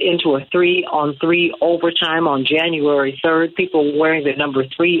 minutes into a 3-on-3 overtime on January 3rd. People were wearing the number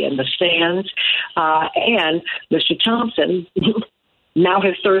 3 in the stands. And Mr. Thompson now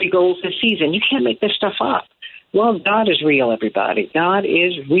has 30 goals this season. You can't make this stuff up. Well, God is real, everybody. God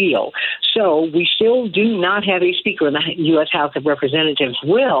is real. So we still do not have a speaker in the U.S. House of Representatives.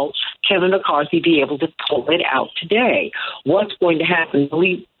 Will Kevin McCarthy be able to pull it out today? What's going to happen?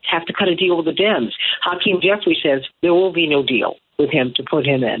 We have to cut a deal with the Dems. Hakeem Jeffries says there will be no deal with him to put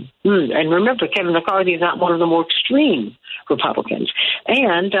him in. And remember, Kevin McCarthy is not one of the more extreme Republicans.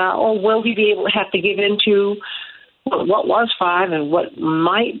 And, will he be able to have to give in to what was 5 and what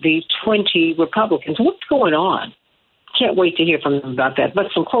might be 20 Republicans? What's going on? Can't wait to hear from them about that. But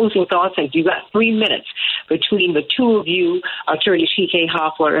some closing thoughts. You got 3 minutes between the two of you, Attorney C.K.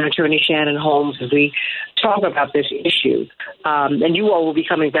 Hoffler and Attorney Shannon Holmes, as we talk about this issue. And you all will be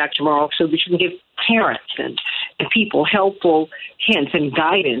coming back tomorrow so that you can give parents and people helpful hints and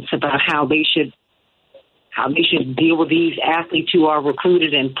guidance about how they should deal with these athletes who are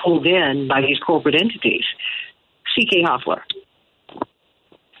recruited and pulled in by these corporate entities. C.K. Hoffler.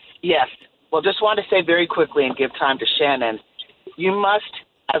 Yes. Well, just want to say very quickly and give time to Shannon, you must,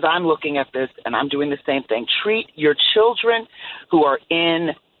 as I'm looking at this, and I'm doing the same thing, treat your children who are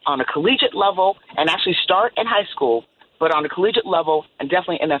on a collegiate level, and actually start in high school, but on a collegiate level, and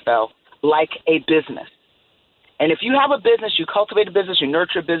definitely NFL, like a business. And if you have a business, you cultivate a business, you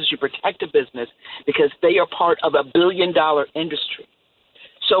nurture a business, you protect a business, because they are part of a billion-dollar industry.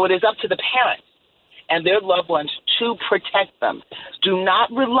 So it is up to the parents and their loved ones to protect them. Do not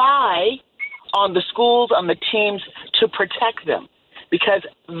rely on the schools, on the teams to protect them, because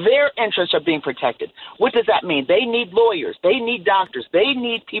their interests are being protected. What does that mean? They need lawyers. They need doctors. They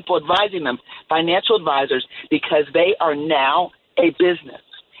need people advising them, financial advisors, because they are now a business.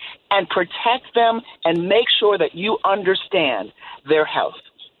 And protect them and make sure that you understand their health.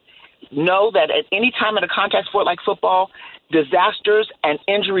 Know that at any time in a contact sport like football, disasters and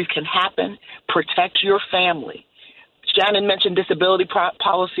injuries can happen. Protect your family. Shannon mentioned disability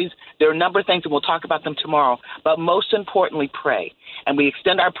policies. There are a number of things, and we'll talk about them tomorrow. But most importantly, pray. And we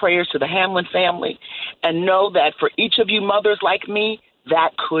extend our prayers to the Hamlin family. And know that for each of you mothers like me,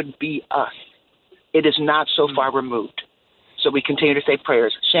 that could be us. It is not so far removed. So we continue to say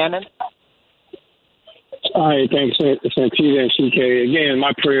prayers. Shannon? All right, thanks, Santita and CK. Again,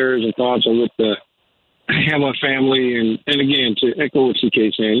 my prayers and thoughts are with the Hamlin family, and again, to echo what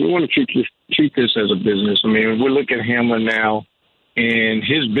CK saying, you want to treat this as a business. I mean, we look at Hamlin now, and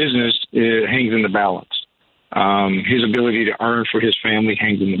his business hangs in the balance. His ability to earn for his family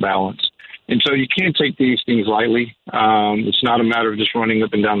hangs in the balance. And so you can't take these things lightly. It's not a matter of just running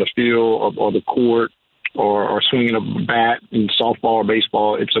up and down the field or the court or swinging a bat in softball or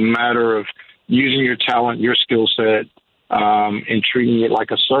baseball. It's a matter of using your talent, your skill set, and treating it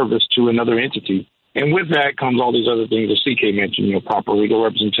like a service to another entity. And with that comes all these other things that CK mentioned, proper legal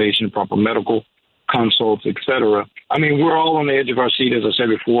representation, proper medical consults, et cetera. I mean, we're all on the edge of our seat, as I said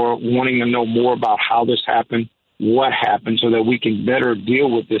before, wanting to know more about how this happened, what happened, so that we can better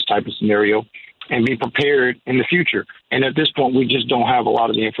deal with this type of scenario and be prepared in the future. And at this point, we just don't have a lot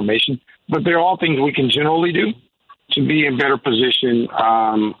of the information. But there are all things we can generally do to be in better position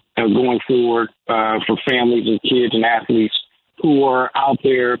going forward for families and kids and athletes who are out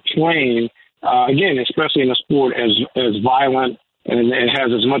there playing, again, especially in a sport as violent and it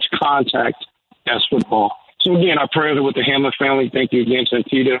has as much contact as football. So, again, our prayers are with the Hamlin family. Thank you again,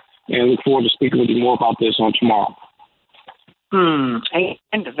 Santita, and look forward to speaking with you more about this on tomorrow. And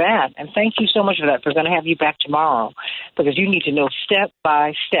that, and thank you so much for that. We're going to have you back tomorrow because you need to know step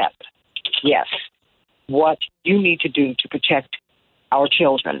by step, yes, what you need to do to protect our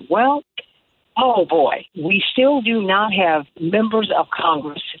children. Well, oh boy, we still do not have members of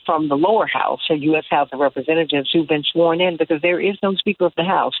Congress from the lower house, or U.S. House of Representatives, who've been sworn in because there is no Speaker of the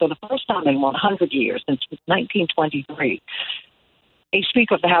House. So the first time in 100 years, since 1923, a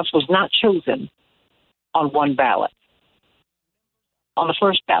Speaker of the House was not chosen on one ballot, on the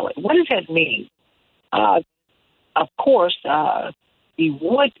first ballot. What does that mean? Of course, the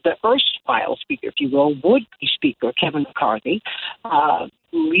erstwhile Speaker, if you will, would be Speaker Kevin McCarthy,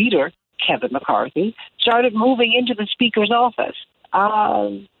 leader Kevin McCarthy, started moving into the Speaker's office.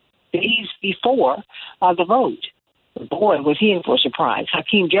 days before the vote. Boy, was he in for a surprise.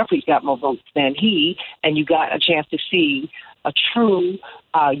 Hakeem Jeffries got more votes than he, and you got a chance to see a true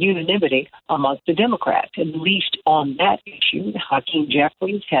unanimity amongst the Democrats, at least on that issue. Hakeem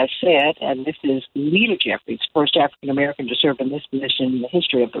Jeffries has said, and this is Leader Jeffries, first African-American to serve in this position in the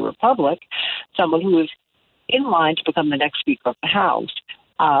history of the Republic, someone who is in line to become the next Speaker of the House.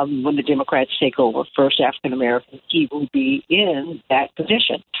 When the Democrats take over, first African-American, he will be in that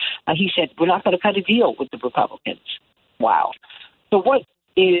position. He said, we're not going to cut a deal with the Republicans. Wow. So what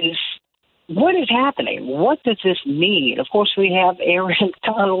is happening? What does this mean? Of course, we have Aaron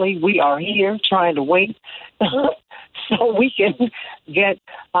Connolly. We are here trying to wait so we can get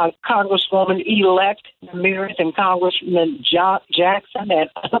Congresswoman-elect Ramirez and Congressman Jackson and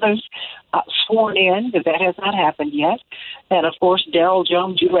others sworn in, because that has not happened yet. And, of course, Darrell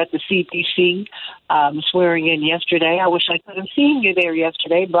Jones, you were at the CPC swearing in yesterday. I wish I could have seen you there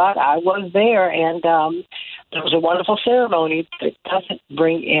yesterday, but I was there, and it was a wonderful ceremony that doesn't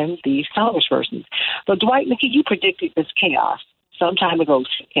bring in these congresspersons. But, Dwight McKee, you predicted this chaos some time ago,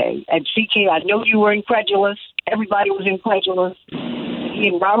 CK. And, CK, I know you were incredulous. Everybody was incredulous. He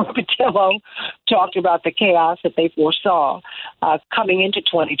and Robert Patillo talked about the chaos that they foresaw coming into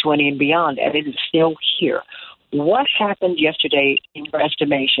 2020 and beyond, and it is still here. What happened yesterday, in your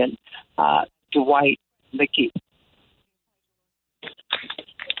estimation, Dwight McKee?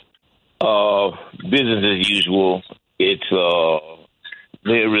 Business as usual. It's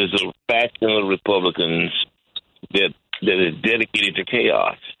there is a faction of Republicans that is dedicated to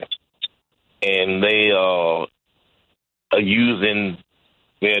chaos, and they are using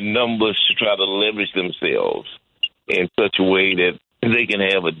their numbers to try to leverage themselves in such a way that they can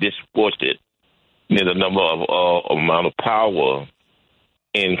have a disproportionate amount of power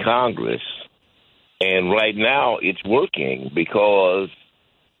in Congress. And right now it's working because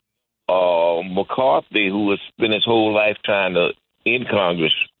McCarthy, who has spent his whole life in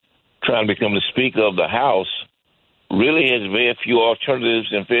Congress, trying to become the Speaker of the House, really has very few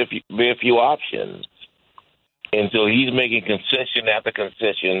alternatives and very few options. And so he's making concession after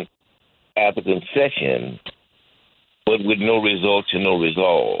concession after concession, but with no results and no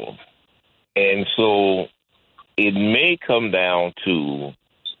resolve. And so it may come down to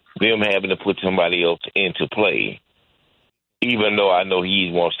them having to put somebody else into play, even though I know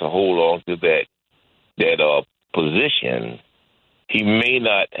he wants to hold on to that position. He may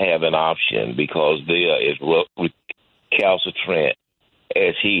not have an option because they are as recalcitrant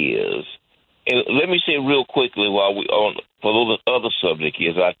as he is. And let me say real quickly while we on for those other subject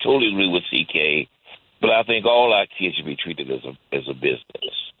is I totally agree with CK, but I think all our kids should be treated as a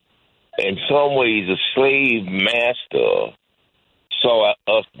business. In some ways, the slave master saw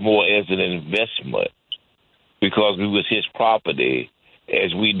us more as an investment because we was his property,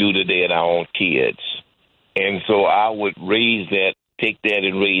 as we do today in our own kids. And so I would take that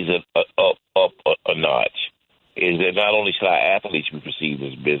and raise it up a notch. Is that not only should our athletes be perceived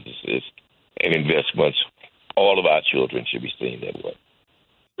as businesses and investments, all of our children should be seen that way.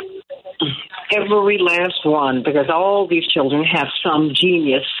 Every last one, because all these children have some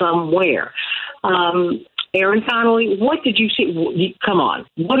genius somewhere. Aaron Connolly, what did you see? Come on.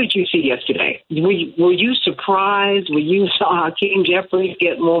 What did you see yesterday? Were you surprised when you saw Hakeem Jeffries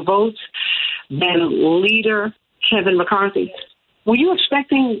get more votes than leader Kevin McCarthy? Were you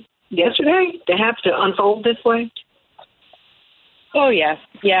expecting yesterday to have to unfold this way? Oh, yes.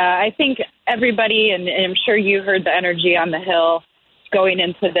 Yeah, I think everybody, and I'm sure you heard the energy on the Hill going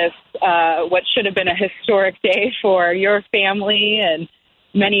into this, what should have been a historic day for your family and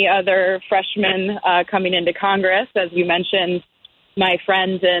many other freshmen coming into Congress. As you mentioned, my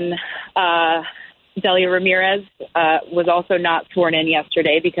friend and Delia Ramirez was also not sworn in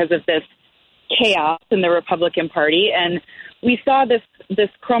yesterday because of this chaos in the Republican Party. And we saw this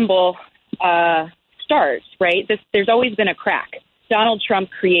crumble start, right? There's always been a crack. Donald Trump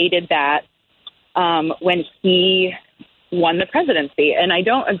created that when he won the presidency. And I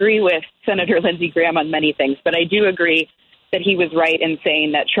don't agree with Senator Lindsey Graham on many things, but I do agree that he was right in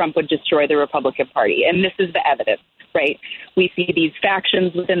saying that Trump would destroy the Republican Party. And this is the evidence, right? We see these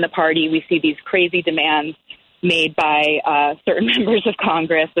factions within the party. We see these crazy demands made by certain members of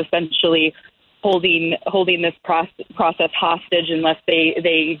Congress, essentially holding this process hostage unless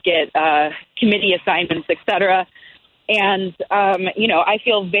they get committee assignments, et cetera. And, I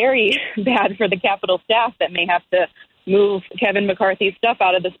feel very bad for the Capitol staff that may have to move Kevin McCarthy's stuff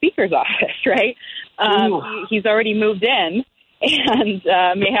out of the Speaker's office, right? He's already moved in and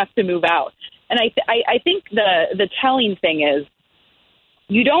may have to move out. And I think the telling thing is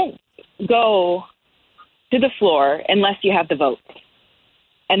you don't go to the floor unless you have the votes.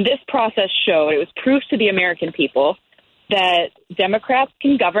 And this process showed, it was proof to the American people that Democrats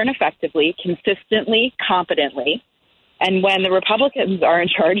can govern effectively, consistently, competently. And when the Republicans are in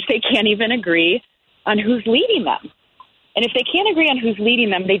charge, they can't even agree on who's leading them. And if they can't agree on who's leading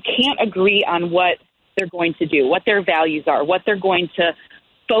them, they can't agree on what they're going to do, what their values are, what they're going to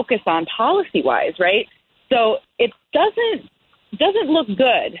focus on policy-wise, right? So it doesn't look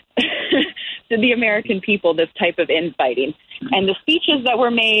good to the American people, this type of infighting. And the speeches that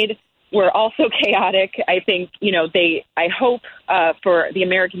were made were also chaotic. I think, I hope for the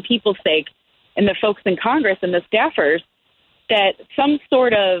American people's sake and the folks in Congress and the staffers that some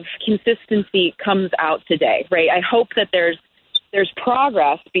sort of consistency comes out today, right? I hope that there's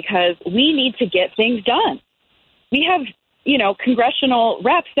progress because we need to get things done. We have, congressional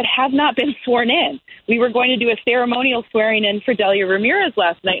reps that have not been sworn in. We were going to do a ceremonial swearing in for Delia Ramirez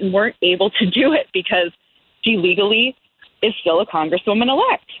last night and weren't able to do it because she legally is still a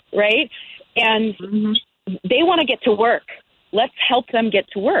Congresswoman-elect, right? And they want to get to work. Let's help them get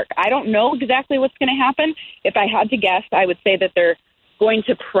to work. I don't know exactly what's going to happen. If I had to guess, I would say that they're going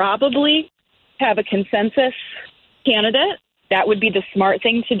to probably have a consensus candidate. That would be the smart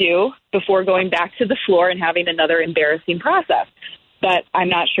thing to do before going back to the floor and having another embarrassing process. But I'm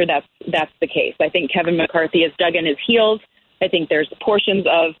not sure that's the case. I think Kevin McCarthy has dug in his heels. I think there's portions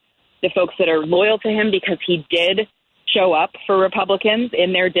of the folks that are loyal to him because he did show up for Republicans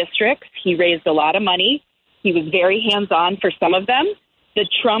in their districts. He raised a lot of money. He was very hands-on for some of them. The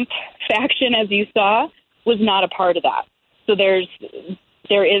Trump faction, as you saw, was not a part of that. So there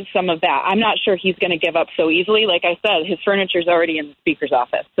is some of that. I'm not sure he's going to give up so easily. Like I said, his furniture's already in the Speaker's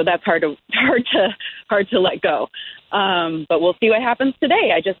office, so that's hard to let go. But we'll see what happens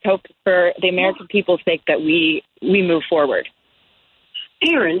today. I just hope for the American people's sake that we move forward.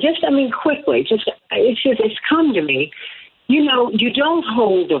 Aaron, quickly, it's come to me. You don't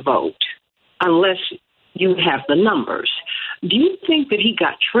hold a vote unless you have the numbers. Do you think that he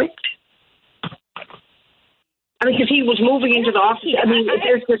got tricked? Because he was moving into the office.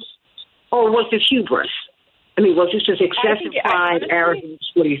 There's this, or was this hubris? Was this just excessive pride,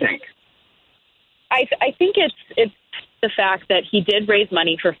 arrogance? What do you think? I think it's the fact that he did raise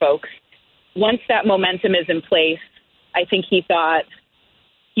money for folks. Once that momentum is in place, I think he thought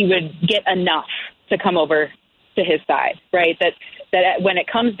he would get enough to come over to his side, right? That when it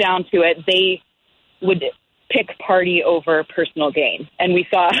comes down to it, they would pick party over personal gain. And we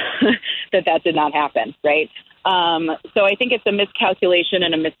saw that did not happen, right? So I think it's a miscalculation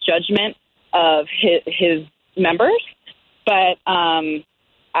and a misjudgment of his members. But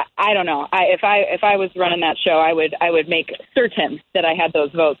I don't know. If I was running that show, I would make certain that I had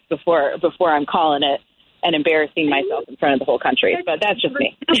those votes before I'm calling it and embarrassing myself in front of the whole country. But that's just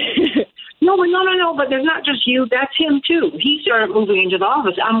me. No. But there's not just you. That's him, too. He started moving into the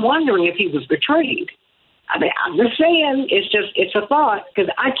office. I'm wondering if he was betrayed. I'm just saying, it's a thought, because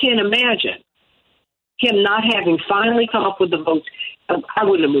I can't imagine him not having finally come up with the votes. I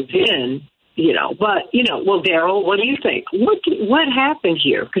wouldn't have moved in, But, well, Daryl, what do you think? What happened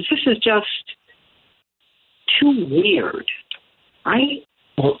here? Because this is just too weird, right?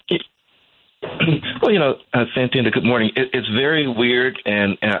 Well, Santina, good morning. It's very weird,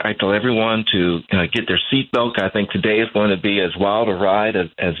 and I tell everyone to get their seatbelt. I think today is going to be as wild a ride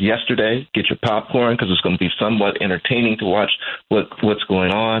as yesterday. Get your popcorn, because it's going to be somewhat entertaining to watch what's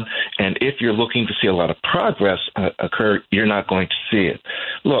going on. And if you're looking to see a lot of progress occur, you're not going to see it.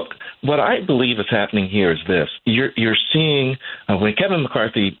 Look, what I believe is happening here is this. You're seeing when Kevin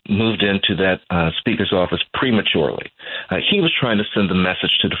McCarthy moved into that Speaker's office prematurely, he was trying to send a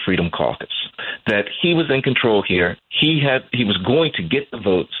message to the Freedom Caucus that he was in control here. He was going to get the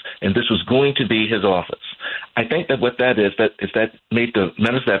votes, and this was going to be his office. I think that what that is that made the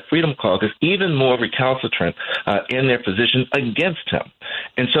members of that Freedom Caucus even more recalcitrant in their position against him.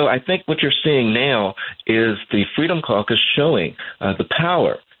 And so I think what you're seeing now is the Freedom Caucus showing the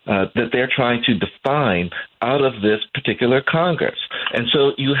power that they're trying to define out of this particular Congress. And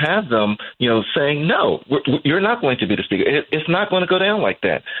so you have them, saying, no, you're not going to be the Speaker. It's not going to go down like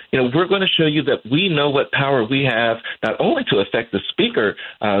that. We're going to show you that we know what power we have, not only to affect the Speaker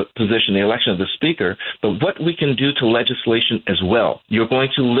position, the election of the Speaker, but what we can do to legislation as well. You're going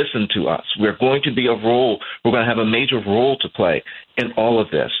to listen to us. We're going to be we're going to have a major role to play in all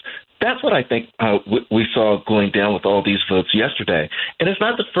of this. That's what I think we saw going down with all these votes yesterday. And it's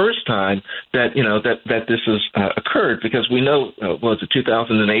not the first time that, that this has occurred, because we know, was it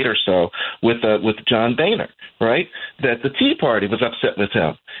 2008 or so with John Boehner, right? That the Tea Party was upset with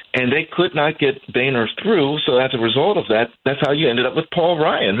him, and they could not get Boehner through. So as a result of that, that's how you ended up with Paul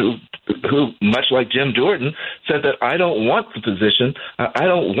Ryan, who much like Jim Jordan, said that I don't want the position, I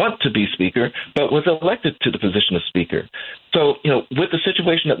don't want to be Speaker, but was elected to the position of Speaker. So, with the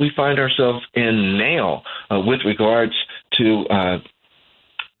situation that we find ourselves in now with regards to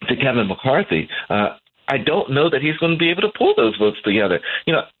Kevin McCarthy, I don't know that he's going to be able to pull those votes together.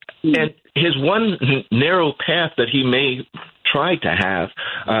 And his one narrow path that he may try to have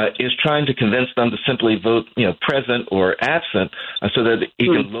is trying to convince them to simply vote, present or absent, so that he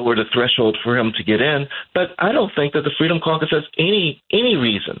can lower the threshold for him to get in. But I don't think that the Freedom Caucus has any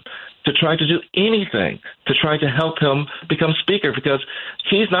reason to try to do anything to try to help him become Speaker, because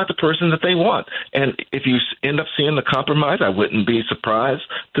he's not the person that they want. And if you end up seeing the compromise, I wouldn't be surprised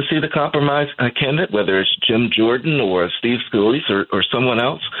to see the compromise candidate, whether it's Jim Jordan or Steve Scalise or someone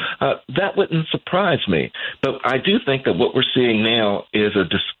else. That wouldn't surprise me. But I do think that what we're seeing now is a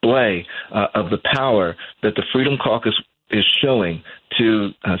display of the power that the Freedom Caucus is showing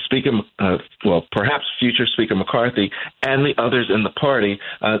to perhaps future Speaker McCarthy and the others in the party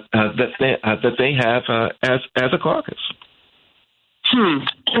that they have as a caucus.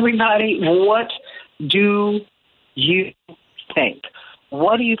 Everybody, what do you think?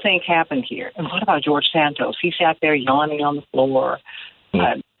 What do you think happened here? And what about George Santos? He sat there yawning on the floor,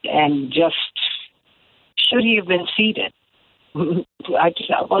 and just, should he have been seated? I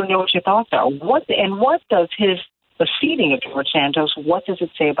want to know what your thoughts are. What does the seating of George Santos, what does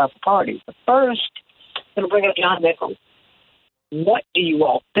it say about the party? But first, I'm going to bring up John Nichols. What do you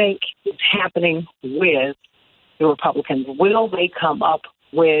all think is happening with the Republicans? Will they come up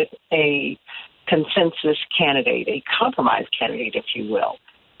with a consensus candidate, a compromise candidate, if you will?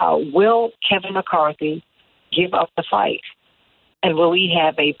 Will Kevin McCarthy give up the fight? And will he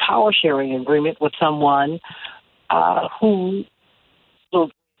have a power-sharing agreement with someone who will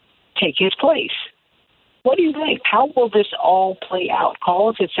take his place? What do you think? How will this all play out? Call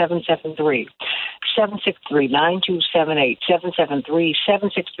us at 773-763-9278,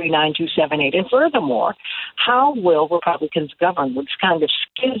 773-763-9278. And furthermore, how will Republicans govern with this kind of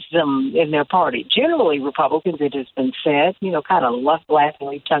schism in their party? Generally, Republicans, it has been said, kind of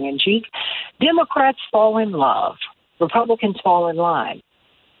laughingly tongue-in-cheek, Democrats fall in love. Republicans fall in line.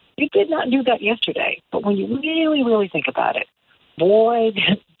 They did not do that yesterday. But when you really, really think about it, boy,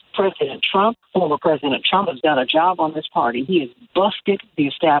 former President Trump has done a job on this party. He has busted the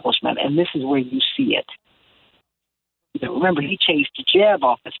establishment, and this is where you see it. Remember, he chased Jeb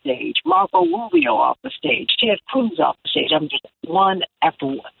off the stage, Marco Rubio off the stage, Ted Cruz off the stage. Just one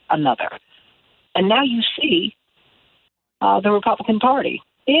after another. And now you see the Republican Party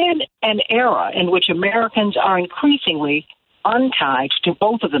in an era in which Americans are increasingly untied to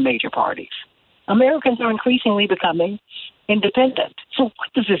both of the major parties. Americans are increasingly becoming independent. So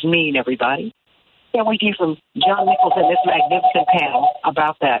what does this mean, everybody? Can't wait to hear from John Nichols and this magnificent panel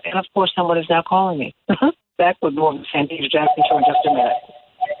about that. And, of course, someone is now calling me. Back with more of the Santita Jackson Show in just a minute.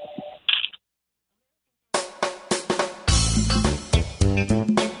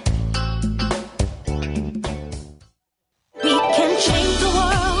 We can change the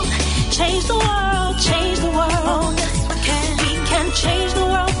world, change the world, change the world. We can change the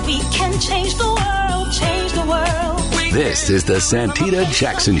world, we can change the world, change the world. This is the Santita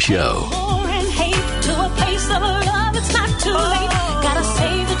Jackson Show. War and hate to a place of love, it's not too late. Gotta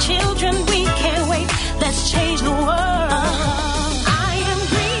save the children, we can't wait. Let's change the world. I am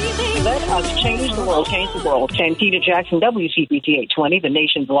breathing. Let us change the world, change the world. Santita Jackson, WCPT 820, the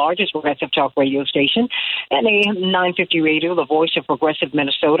nation's largest progressive talk radio station, and AM 950 Radio, the voice of progressive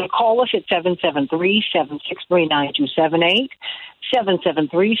Minnesota. Call us at 773-763-9278.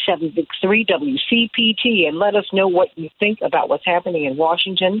 773-763-WCPT, and let us know what you think about what's happening in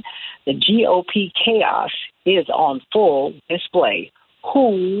Washington. The GOP chaos is on full display.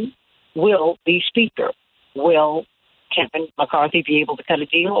 Who will be Speaker? Will Kevin McCarthy be able to cut a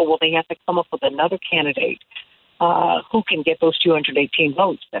deal, or will they have to come up with another candidate who can get those 218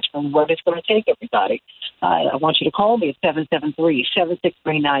 votes? That's from what it's going to take, everybody. I want you to call me at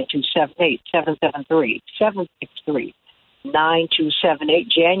 773-763-9278, 773-763-9278.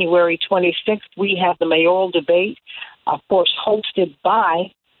 January 26th, we have the mayoral debate, of course, hosted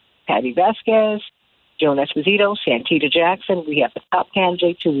by Patty Vasquez, Joan Esposito, Santita Jackson. We have the top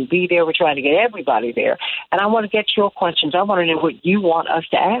candidates who will be there. We're trying to get everybody there. And I want to get your questions. I want to know what you want us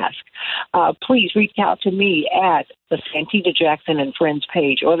to ask. please reach out to me at the Santita Jackson and Friends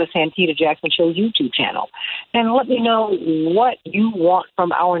page or the Santita Jackson Show YouTube channel, and let me know what you want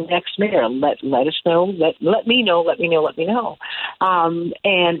from our next mayor. Let us know. Let me know. Let me know.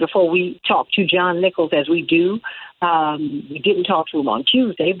 And before we talk to John Nichols, as we do, we didn't talk to him on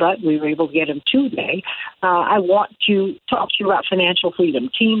Tuesday, but we were able to get him today. I want to talk to you about financial freedom.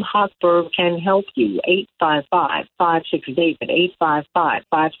 Team Hochberg can help you. 855-56-DAVID,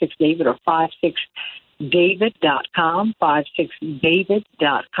 855-56-DAVID, or 56david.com,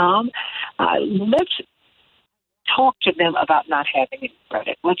 56david.com. Let's talk to them about not having any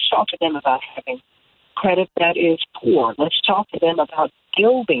credit. Let's talk to them about having credit that is poor. Let's talk to them about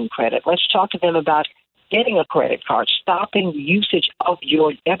building credit. Let's talk to them about getting a credit card, stopping usage of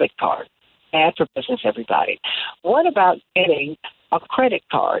your debit card. Bad for business, everybody. What about getting a credit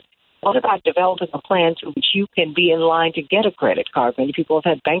card? What about developing a plan through which you can be in line to get a credit card? Many people have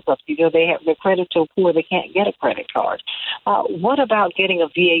had bankruptcy. They have their credit so poor they can't get a credit card. What about getting a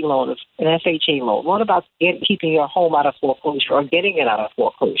VA loan, an FHA loan? What about keeping your home out of foreclosure or getting it out of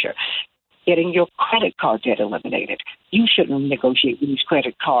foreclosure? Getting your credit card debt eliminated. You shouldn't negotiate with these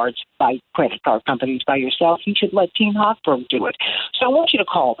credit cards by credit card companies by yourself. You should let Team Hochberg do it. So I want you to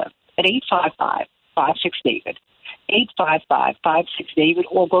call them at 855-56-DAVID, 855-56-DAVID,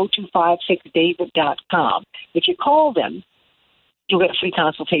 or go to 56david.com. If you call them, you'll get a free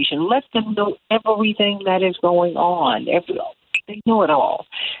consultation. Let them know everything that is going on. They know it all.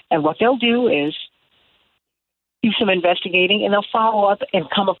 And what they'll do is do some investigating, and they'll follow up and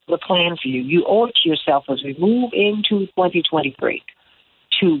come up with a plan for you. You owe it to yourself as we move into 2023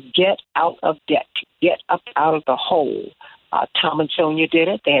 to get out of debt, to get up out of the hole. Tom and Sonia did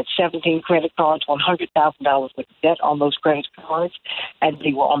it. They had 17 credit cards, $100,000 worth of debt on those credit cards, and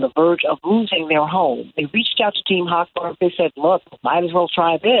they were on the verge of losing their home. They reached out to Team Hochberg. They said, look, might as well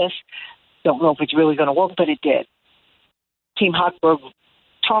try this. Don't know if it's really going to work, but it did. Team Hochberg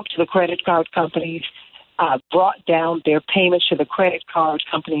talked to the credit card companies, brought down their payments to the credit card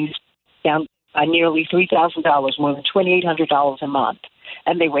companies down by nearly $3,000, more than $2,800 a month.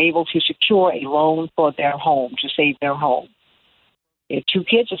 And they were able to secure a loan for their home, to save their home. They have 2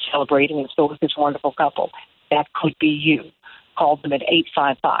 kids are celebrating, and so is this wonderful couple. That could be you. Call them at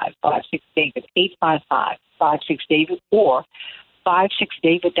 855-56-DAVID, 855-56-DAVID, or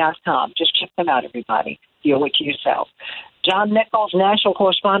 56david.com. Just check them out, everybody. You owe it to yourself. John Nichols, national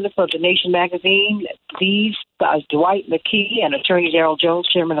correspondent for The Nation magazine. These, Dwight McKee and Attorney Darrell Jones,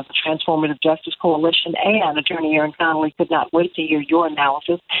 chairman of the Transformative Justice Coalition, and Attorney Aaron Connolly could not wait to hear your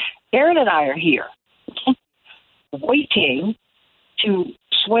analysis. Aaron and I are here waiting to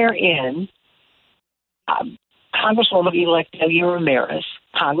swear in Congresswoman-elect Delia Ramirez,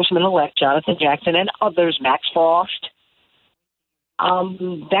 Congressman-elect Jonathan Jackson, and others, Max Frost.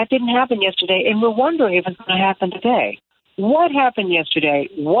 That didn't happen yesterday, and we're wondering if it's going to happen today. What happened yesterday?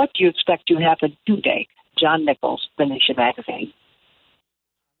 What do you expect to happen today? John Nichols, The Nation magazine.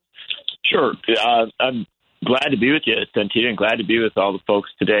 Sure. I'm glad to be with you, Santita, and glad to be with all the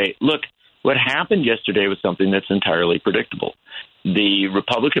folks today. Look, what happened yesterday was something that's entirely predictable. The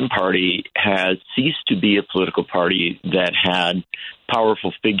Republican Party has ceased to be a political party that had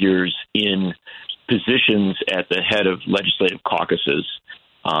powerful figures in positions at the head of legislative caucuses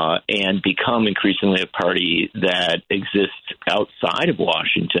and become increasingly a party that exists outside of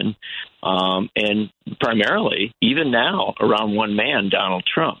Washington and primarily, even now, around one man, Donald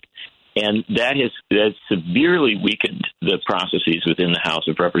Trump. And that has severely weakened the processes within the House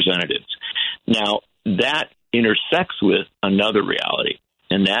of Representatives. Now, that intersects with another reality,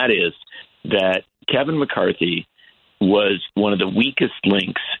 and that is that Kevin McCarthy was one of the weakest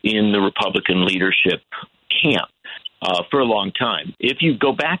links in the Republican leadership camp for a long time. If you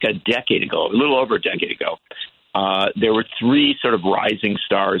go back a decade ago, a little over a decade ago, there were 3 sort of rising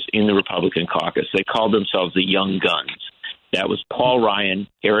stars in the Republican caucus. They called themselves the Young Guns. That was Paul Ryan,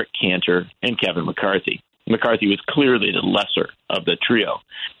 Eric Cantor, and Kevin McCarthy. McCarthy was clearly the lesser of the trio.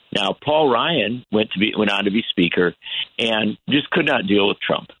 Now, Paul Ryan went on to be Speaker and just could not deal with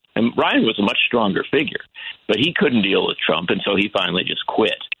Trump. And Ryan was a much stronger figure, but he couldn't deal with Trump, and so he finally just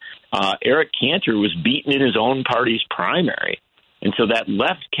quit. Eric Cantor was beaten in his own party's primary, and so that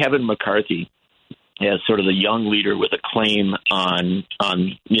left Kevin McCarthy as sort of the young leader with a claim on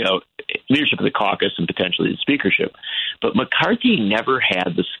leadership of the caucus and potentially the speakership. But McCarthy never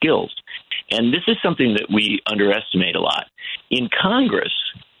had the skills, and this is something that we underestimate a lot. In Congress,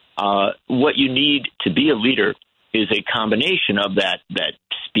 what you need to be a leader is a combination of that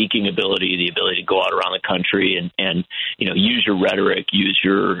speaking ability, the ability to go out around the country and use your rhetoric, use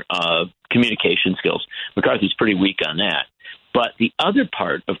your communication skills. McCarthy's pretty weak on that. But the other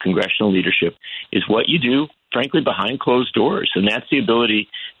part of congressional leadership is what you do, frankly, behind closed doors. And that's the ability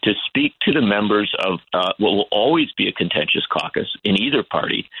to speak to the members of what will always be a contentious caucus in either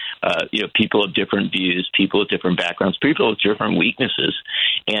party. People of different views, people of different backgrounds, people with different weaknesses,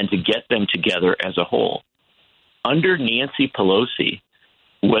 and to get them together as a whole. Under Nancy Pelosi,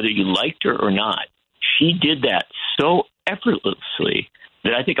 whether you liked her or not, she did that so effortlessly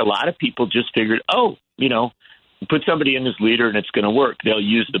that I think a lot of people just figured, put somebody in as leader and it's going to work. They'll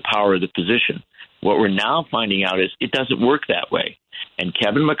use the power of the position. What we're now finding out is it doesn't work that way. And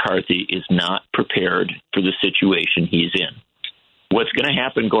Kevin McCarthy is not prepared for the situation he's in. What's going to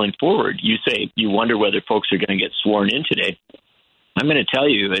happen going forward? You say you wonder whether folks are going to get sworn in today. I'm going to tell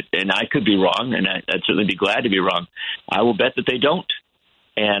you, and I could be wrong, and I'd certainly be glad to be wrong. I will bet that they don't.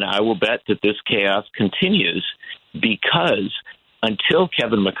 And I will bet that this chaos continues because until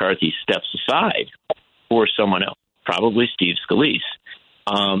Kevin McCarthy steps aside for someone else, probably Steve Scalise,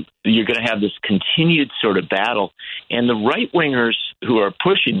 you're going to have this continued sort of battle. And the right-wingers who are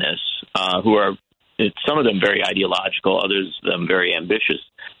pushing this, who are some of them very ideological, others of them very ambitious,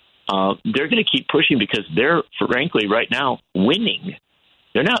 they're going to keep pushing because they're, frankly, right now winning.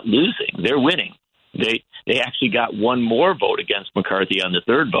 They're not losing. They're winning. They actually got one more vote against McCarthy on the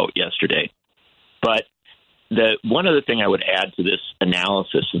third vote yesterday. But the one other thing I would add to this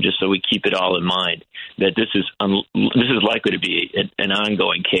analysis, and just so we keep it all in mind, that this is likely to be an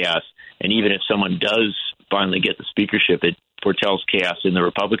ongoing chaos. And even if someone does finally get the speakership, it foretells chaos in the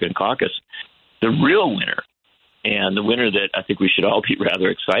Republican caucus. The real winner, and the winner that I think we should all be rather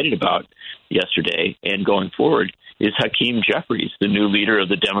excited about yesterday and going forward, is Hakeem Jeffries, the new leader of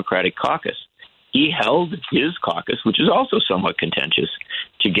the Democratic caucus. He held his caucus, which is also somewhat contentious,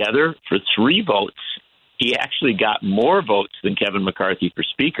 together for 3 votes. He actually got more votes than Kevin McCarthy for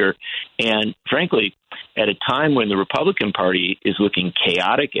Speaker. And frankly, at a time when the Republican Party is looking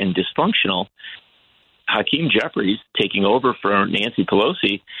chaotic and dysfunctional, Hakeem Jeffries, taking over for Nancy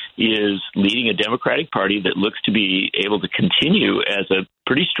Pelosi, is leading a Democratic Party that looks to be able to continue as a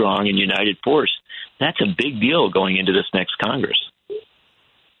pretty strong and united force. That's a big deal going into this next Congress.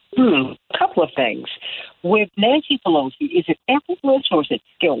 A couple of things. With Nancy Pelosi, is it effortless or is it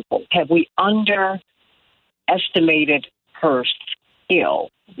skillful? Have we underestimated her skill?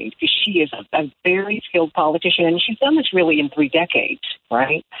 Because she is a very skilled politician, and she's done this really in 3 decades,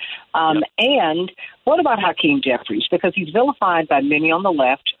 right? And what about Hakeem Jeffries? Because he's vilified by many on the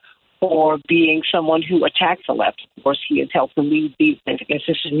left for being someone who attacks the left. Of course, he has helped to lead this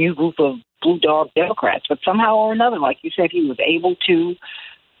new group of blue dog Democrats. But somehow or another, like you said, he was able to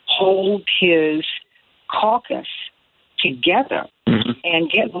hold his caucus together and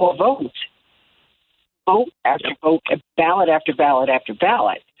get more votes. Vote after vote, ballot after ballot after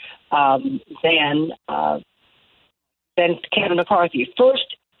ballot, than Kevin McCarthy.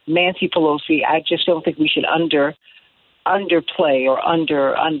 First, Nancy Pelosi. I just don't think we should underplay or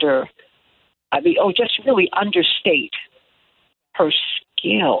just really understate her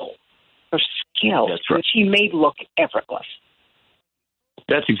skill. That's right. Which he made look effortless.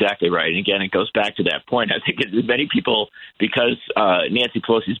 That's exactly right. And again, it goes back to that point. I think many people, because Nancy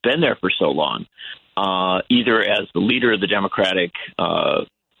Pelosi's been there for so long, either as the leader of the Democratic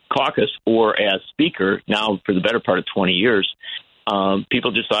caucus or as Speaker, now for the better part of 20 years,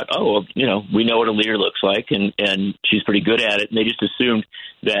 people just thought, we know what a leader looks like, and she's pretty good at it. And they just assumed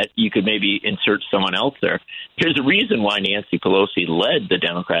that you could maybe insert someone else there. Here's a reason why Nancy Pelosi led the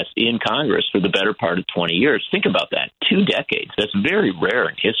Democrats in Congress for the better part of 20 years. Think about that. 2 decades. That's very rare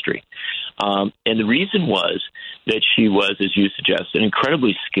in history. And the reason was that she was, as you suggest, an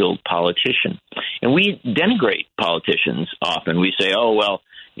incredibly skilled politician. And we denigrate politicians often. We say,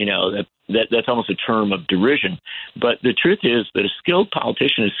 that's almost a term of derision. But the truth is that a skilled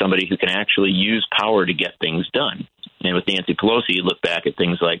politician is somebody who can actually use power to get things done. And with Nancy Pelosi, you look back at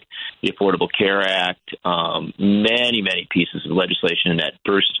things like the Affordable Care Act, many, many pieces of legislation in that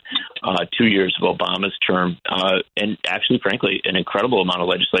first 2 years of Obama's term, and actually, frankly, an incredible amount of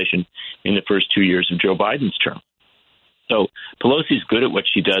legislation in the first 2 years of Joe Biden's term. So Pelosi's good at what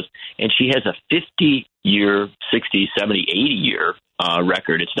she does, and she has a 50-year, 60, 70, 80-year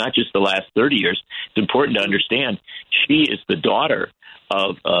record. It's not just the last 30 years. It's important to understand she is the daughter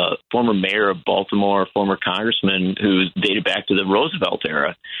of a former mayor of Baltimore, former congressman who dated back to the Roosevelt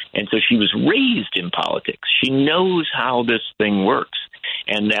era. And so she was raised in politics. She knows how this thing works.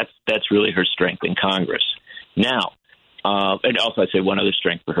 And that's really her strength in Congress. Now, and also I'd say one other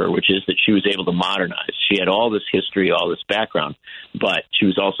strength for her, which is that she was able to modernize. She had all this history, all this background, but she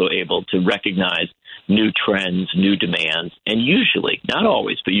was also able to recognize new trends, new demands, and usually, not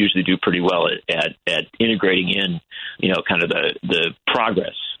always, but usually do pretty well at integrating in, kind of the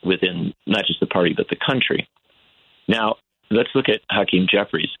progress within not just the party, but the country. Now, let's look at Hakeem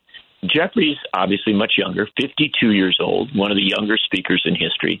Jeffries. Jeffries, obviously much younger, 52 years old, one of the younger speakers in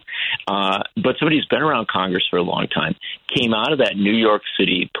history, but somebody who's been around Congress for a long time, came out of that New York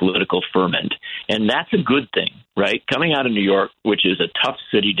City political ferment, and that's a good thing, right? Coming out of New York, which is a tough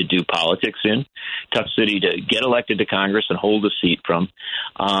city to do politics in, tough city to get elected to Congress and hold a seat from,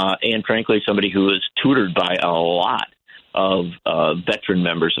 and frankly, somebody who was tutored by a lot of veteran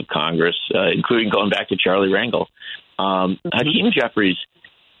members of Congress, including going back to Charlie Rangel. Hakeem Jeffries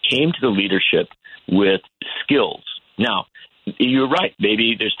came to the leadership with skills. Now, you're right.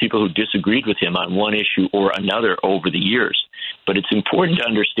 Maybe there's people who disagreed with him on one issue or another over the years. But it's important to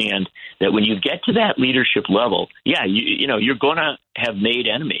understand that when you get to that leadership level, you're going to have made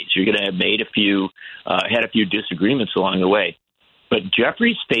enemies. You're going to have made had a few disagreements along the way. But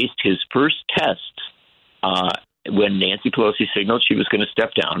Jeffries faced his first tests when Nancy Pelosi signaled she was going to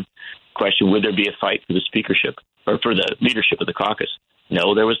step down. Question, would there be a fight for the speakership or for the leadership of the caucus?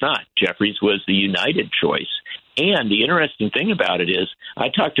 No, there was not. Jeffries was the united choice. And the interesting thing about it is I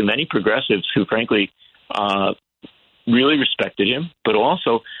talked to many progressives who, frankly, really respected him, but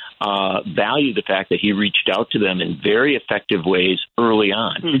also valued the fact that he reached out to them in very effective ways early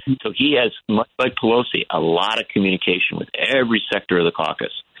on. Mm-hmm. So he has, much like Pelosi, a lot of communication with every sector of the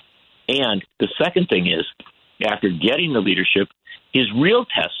caucus. And the second thing is, after getting the leadership, his real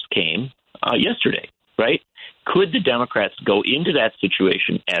test came yesterday, right? Could the Democrats go into that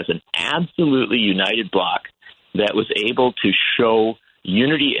situation as an absolutely united bloc that was able to show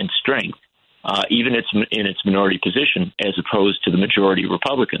unity and strength, even in its minority position, as opposed to the majority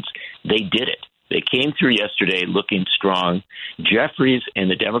Republicans? They did it. They came through yesterday looking strong. Jeffries and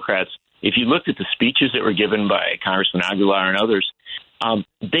the Democrats, if you looked at the speeches that were given by Congressman Aguilar and others,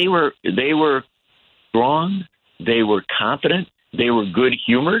 they were strong, they were confident, they were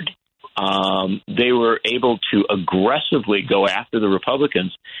good-humored. They were able to aggressively go after the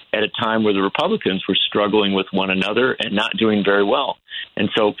Republicans at a time where the Republicans were struggling with one another and not doing very well. And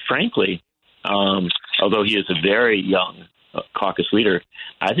so, frankly, although he is a very young caucus leader,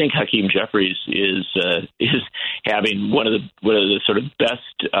 I think Hakeem Jeffries is having one of the sort of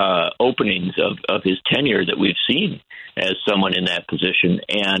best openings of his tenure that we've seen as someone in that position.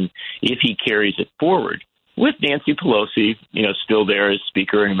 And if he carries it forward, with Nancy Pelosi, still there as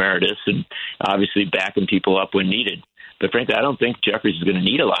Speaker Emeritus and obviously backing people up when needed. But frankly, I don't think Jeffries is going to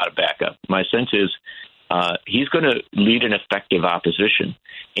need a lot of backup. My sense is he's going to lead an effective opposition.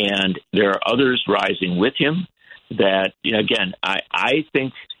 And there are others rising with him that, again, I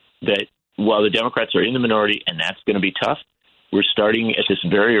think that while the Democrats are in the minority and that's going to be tough, we're starting at this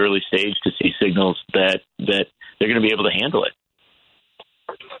very early stage to see signals that they're going to be able to handle it.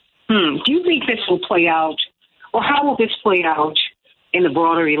 Do you think this will play out, or how will this play out in the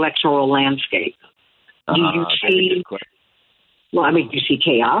broader electoral landscape? Do you see, do you see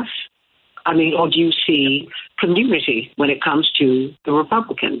chaos? Or do you see community when it comes to the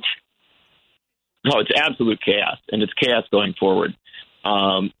Republicans? No, it's absolute chaos, and it's chaos going forward.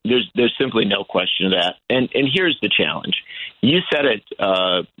 There's simply no question of that. And here's the challenge. You said it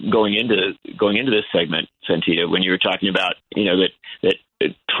going into this segment, Santita, when you were talking about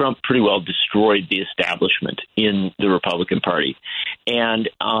that Trump pretty well destroyed the establishment in the Republican Party, and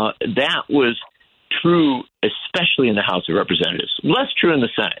that was true, especially in the House of Representatives. Less true in the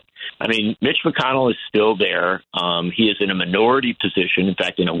Senate. Mitch McConnell is still there. He is in a minority position, in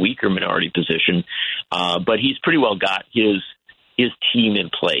fact, in a weaker minority position, but he's pretty well got his team in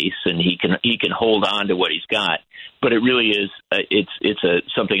place, and he can hold on to what he's got. But it really is it's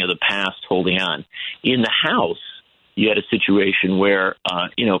something of the past holding on. In the House, you had a situation where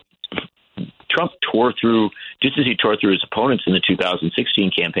Trump tore through, just as he tore through his opponents in the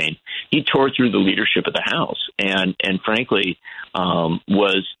 2016 campaign, he tore through the leadership of the House and frankly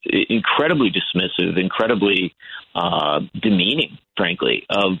was incredibly dismissive, incredibly demeaning, frankly,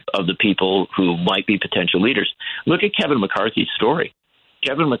 of the people who might be potential leaders. Look at Kevin McCarthy's story.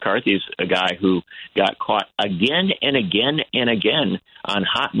 Kevin McCarthy is a guy who got caught again and again and again on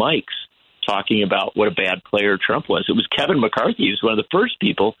hot mics talking about what a bad player Trump was. It was Kevin McCarthy who was one of the first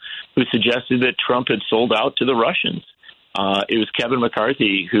people who suggested that Trump had sold out to the Russians. It was Kevin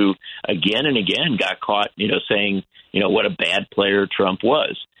McCarthy who again and again got caught, saying, what a bad player Trump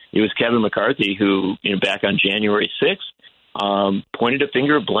was. It was Kevin McCarthy who, back on January 6th, pointed a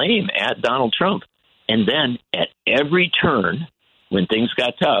finger of blame at Donald Trump. And then at every turn, when things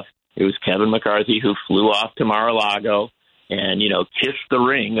got tough, it was Kevin McCarthy who flew off to Mar-a-Lago, and kissed the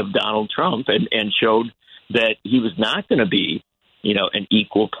ring of Donald Trump and showed that he was not going to be, an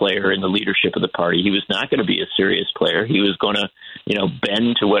equal player in the leadership of the party. He was not going to be a serious player. He was going to,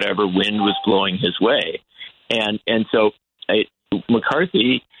 bend to whatever wind was blowing his way. And so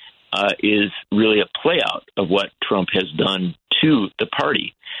McCarthy is really a play out of what Trump has done to the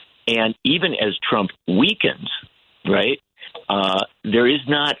party. And even as Trump weakens, right, there is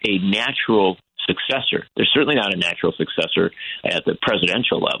not a natural successor. There's certainly not a natural successor at the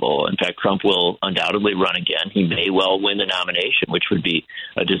presidential level. In fact, Trump will undoubtedly run again. He may well win the nomination, which would be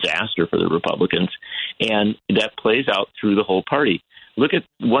a disaster for the Republicans. And that plays out through the whole party. Look at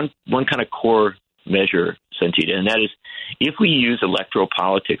one kind of core measure, Santita, and that is if we use electoral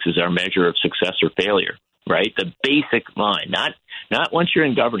politics as our measure of success or failure, right? The basic line, not once you're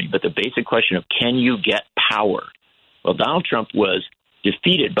in governing, but the basic question of can you get power? Well, Donald Trump was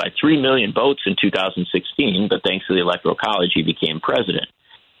defeated by 3 million votes in 2016, but thanks to the Electoral College, he became president.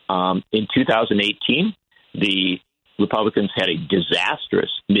 In 2018, the Republicans had a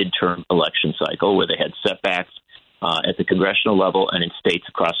disastrous midterm election cycle where they had setbacks at the congressional level and in states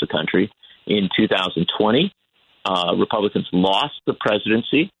across the country. In 2020, Republicans lost the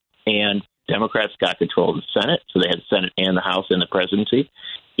presidency and Democrats got control of the Senate, so they had the Senate and the House and the presidency.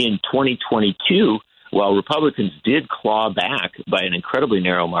 In 2022, while Republicans did claw back by an incredibly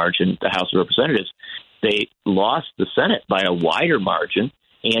narrow margin the House of Representatives, they lost the Senate by a wider margin,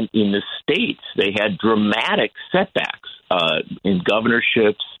 and in the states, they had dramatic setbacks in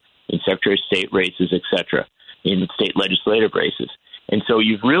governorships, in Secretary of State races, et cetera, in state legislative races. And so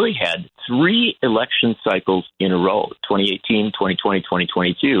you've really had 3 election cycles in a row, 2018, 2020,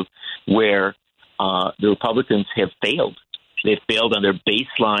 2022, where the Republicans have failed. They've failed on their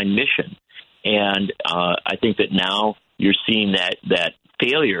baseline mission. And I think that now you're seeing that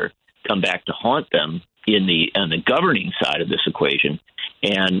failure come back to haunt them on the governing side of this equation.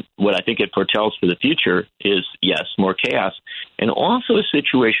 And what I think it foretells for the future is, yes, more chaos, and also a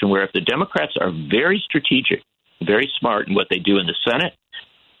situation where if the Democrats are very strategic, very smart in what they do in the Senate,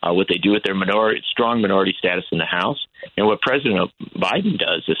 what they do with their strong minority status in the House, and what President Biden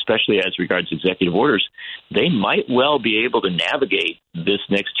does, especially as regards executive orders, they might well be able to navigate this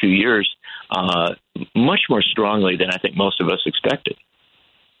next 2 years much more strongly than I think most of us expected.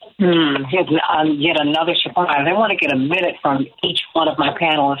 Yet another surprise. I want to get a minute from each one of my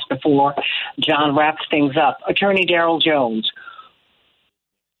panelists before John wraps things up. Attorney Darrell Jones,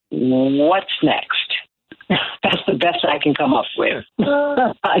 what's next? That's the best I can come up with.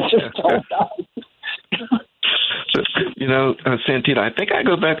 I just don't know. Santita, I think I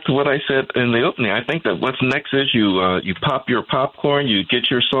go back to what I said in the opening. I think that what's next is you pop your popcorn, you get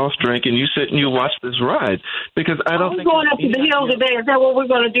your soft drink, and you sit and you watch this ride. Because I don't think we're going up to the hill today. Is that what we're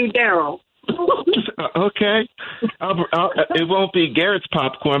going to do, Darrell? Okay. It won't be Garrett's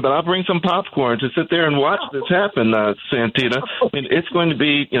popcorn, but I'll bring some popcorn to sit there and watch this happen, Santita. I mean, it's going to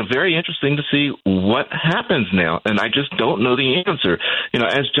be very interesting to see what happens now, and I just don't know the answer.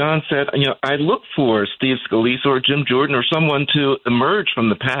 As John said, I look for Steve Scalise or Jim Jordan or someone to emerge from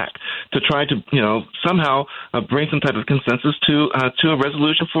the pack to try to, somehow bring some type of consensus to a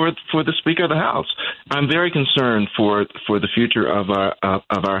resolution for the Speaker of the House. I'm very concerned for the future of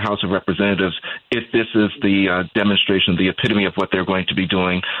our House of Representatives if this is the demonstration, the epitome of what they're going to be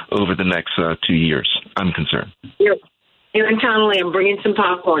doing over the next 2 years. I'm concerned. Aaron Connolly, I'm bringing some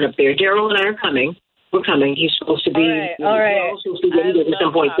popcorn up there. Darrell and I are coming. We're coming. He's supposed to be. All right. Supposed to be getting at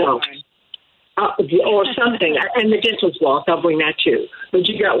some point, though. Or something. And the dental floss, I'll bring that too. But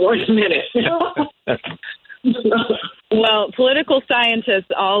you got 1 minute. Well, political scientists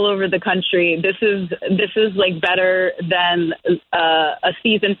all over the country, this is like better than a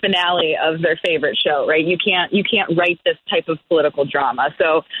season finale of their favorite show, right? You can't write this type of political drama.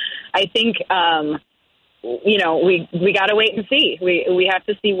 So I think we got to wait and see. We have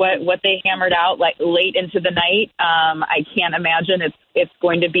to see what they hammered out like late into the night. I can't imagine it's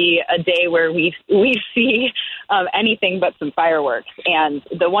going to be a day where we see anything but some fireworks. And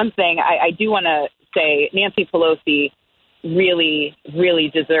the one thing I do want to say, Nancy Pelosi really, really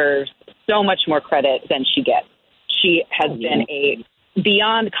deserves so much more credit than she gets. She has been a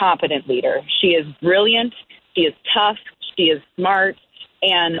beyond competent leader. She is brilliant. She is tough. She is smart.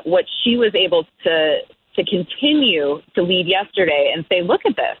 And what she was able to continue to lead yesterday and say, look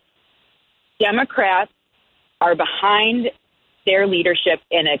at this. Democrats are behind their leadership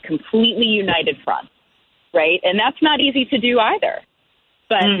in a completely united front, right? And that's not easy to do either.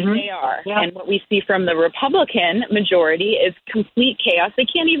 But they are. Yeah. And what we see from the Republican majority is complete chaos. They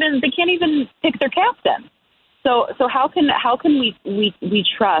can't even pick their captain. So how can we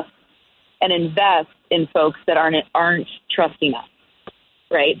trust and invest in folks that aren't trusting us,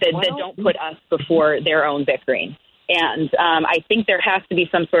 right? That don't put us before their own bickering. And I think there has to be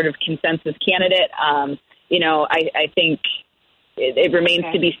some sort of consensus candidate. I think it remains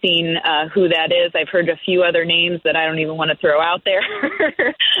to be seen who that is. I've heard a few other names that I don't even want to throw out there.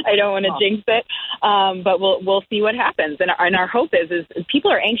 I don't want to jinx it, but we'll see what happens. And our hope is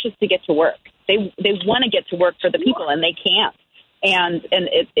people are anxious to get to work. They want to get to work for the people, and they can't. And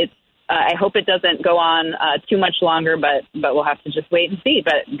it's I hope it doesn't go on too much longer, but we'll have to just wait and see.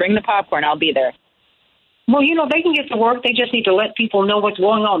 But bring the popcorn. I'll be there. Well, they can get to work. They just need to let people know what's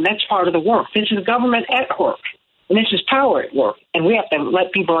going on. That's part of the work. This is government at work, and this is power at work. And we have to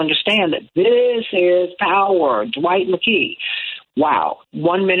let people understand that this is power. Dwight McKee. Wow.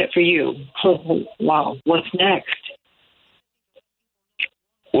 1 minute for you. Wow. What's next?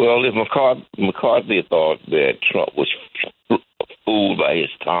 Well, if McCarthy thought that Trump was fooled by his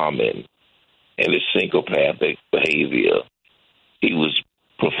timing and his syncopathic behavior, he was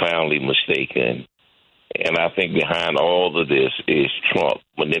profoundly mistaken. And I think behind all of this is Trump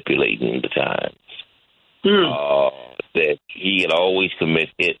manipulating the times. That he had always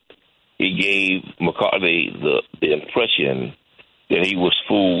committed. He gave McCarthy the impression that he was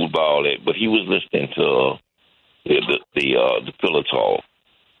fooled by all that, but he was listening to the pillow talk,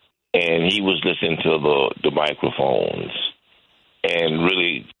 and he was listening to the microphones, and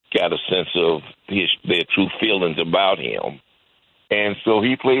really got a sense of their true feelings about him. And so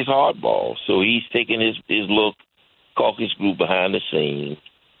he plays hardball. So he's taking his little caucus group behind the scenes,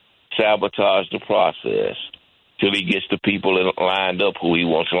 sabotage the process till he gets the people lined up who he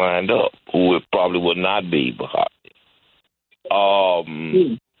wants lined up, who it probably would not be Buhari.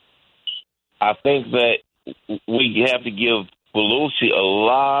 I think that we have to give Pelosi a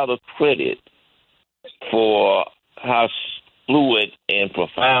lot of credit for how fluid and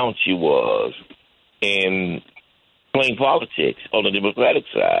profound she was in playing politics on the Democratic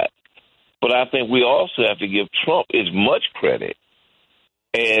side. But I think we also have to give Trump as much credit,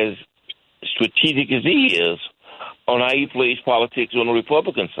 as strategic as he is, on how he plays politics on the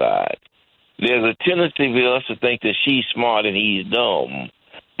Republican side. There's a tendency for us to think that she's smart and he's dumb,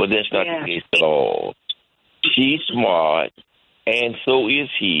 but that's not the case at all. She's smart, and so is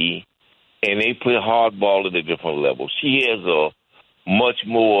he, and they play hardball at a different level. She has a much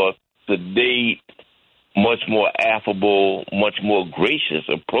more sedate, much more affable, much more gracious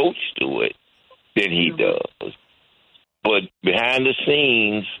approach to it than he does. But behind the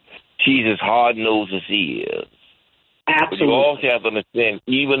scenes, she's as hard-nosed as he is. Absolutely. But you also have to understand,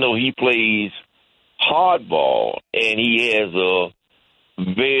 even though he plays hardball and he has a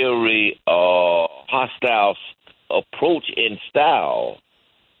very hostile approach and style,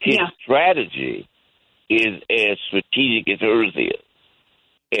 his strategy is as strategic as hers is.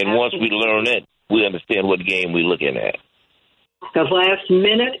 And once we learn it, we understand what game we're looking at. The last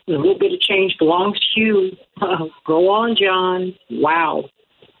minute, a little bit of change belongs to you. Go on, John. Wow.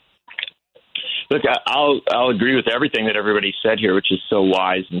 Look, I'll agree with everything that everybody said here, which is so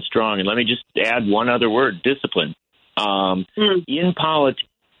wise and strong. And let me just add one other word: discipline. In politics,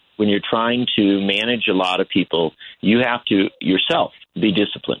 when you're trying to manage a lot of people, you have to yourself be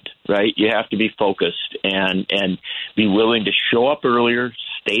disciplined, right? You have to be focused and be willing to show up earlier,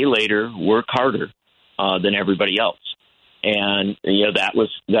 stay later, work harder than everybody else. And that was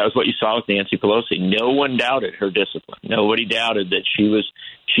what you saw with Nancy Pelosi. No one doubted her discipline. Nobody doubted that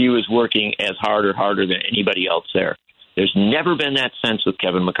she was working as hard or harder than anybody else there. There's never been that sense with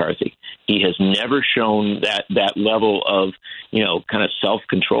Kevin McCarthy. He has never shown that level of kind of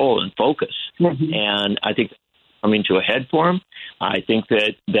self-control and focus. Mm-hmm. And I think coming to a head for him, I think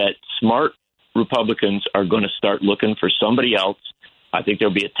that smart Republicans are going to start looking for somebody else. I think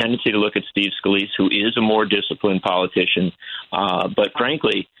there'll be a tendency to look at Steve Scalise, who is a more disciplined politician. But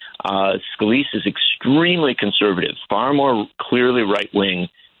frankly, Scalise is extremely conservative, far more clearly right-wing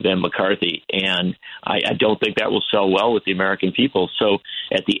than McCarthy. And I don't think that will sell well with the American people. So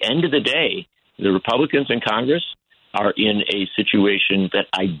at the end of the day, the Republicans in Congress are in a situation that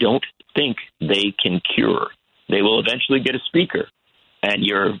I don't think they can cure. They will eventually get a speaker. And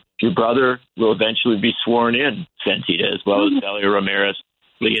your brother will eventually be sworn in, Santita, as well as Celia Ramirez,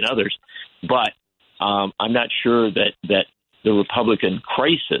 Lee, and others. But I'm not sure that the Republican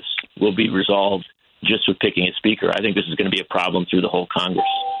crisis will be resolved just with picking a speaker. I think this is going to be a problem through the whole Congress.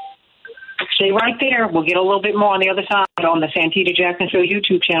 Stay right there. We'll get a little bit more on the other side on the Santita Jackson Show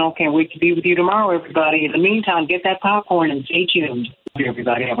YouTube channel. Can't wait to be with you tomorrow, everybody. In the meantime, get that popcorn and stay tuned.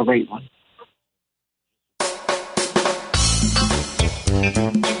 Everybody have a great one.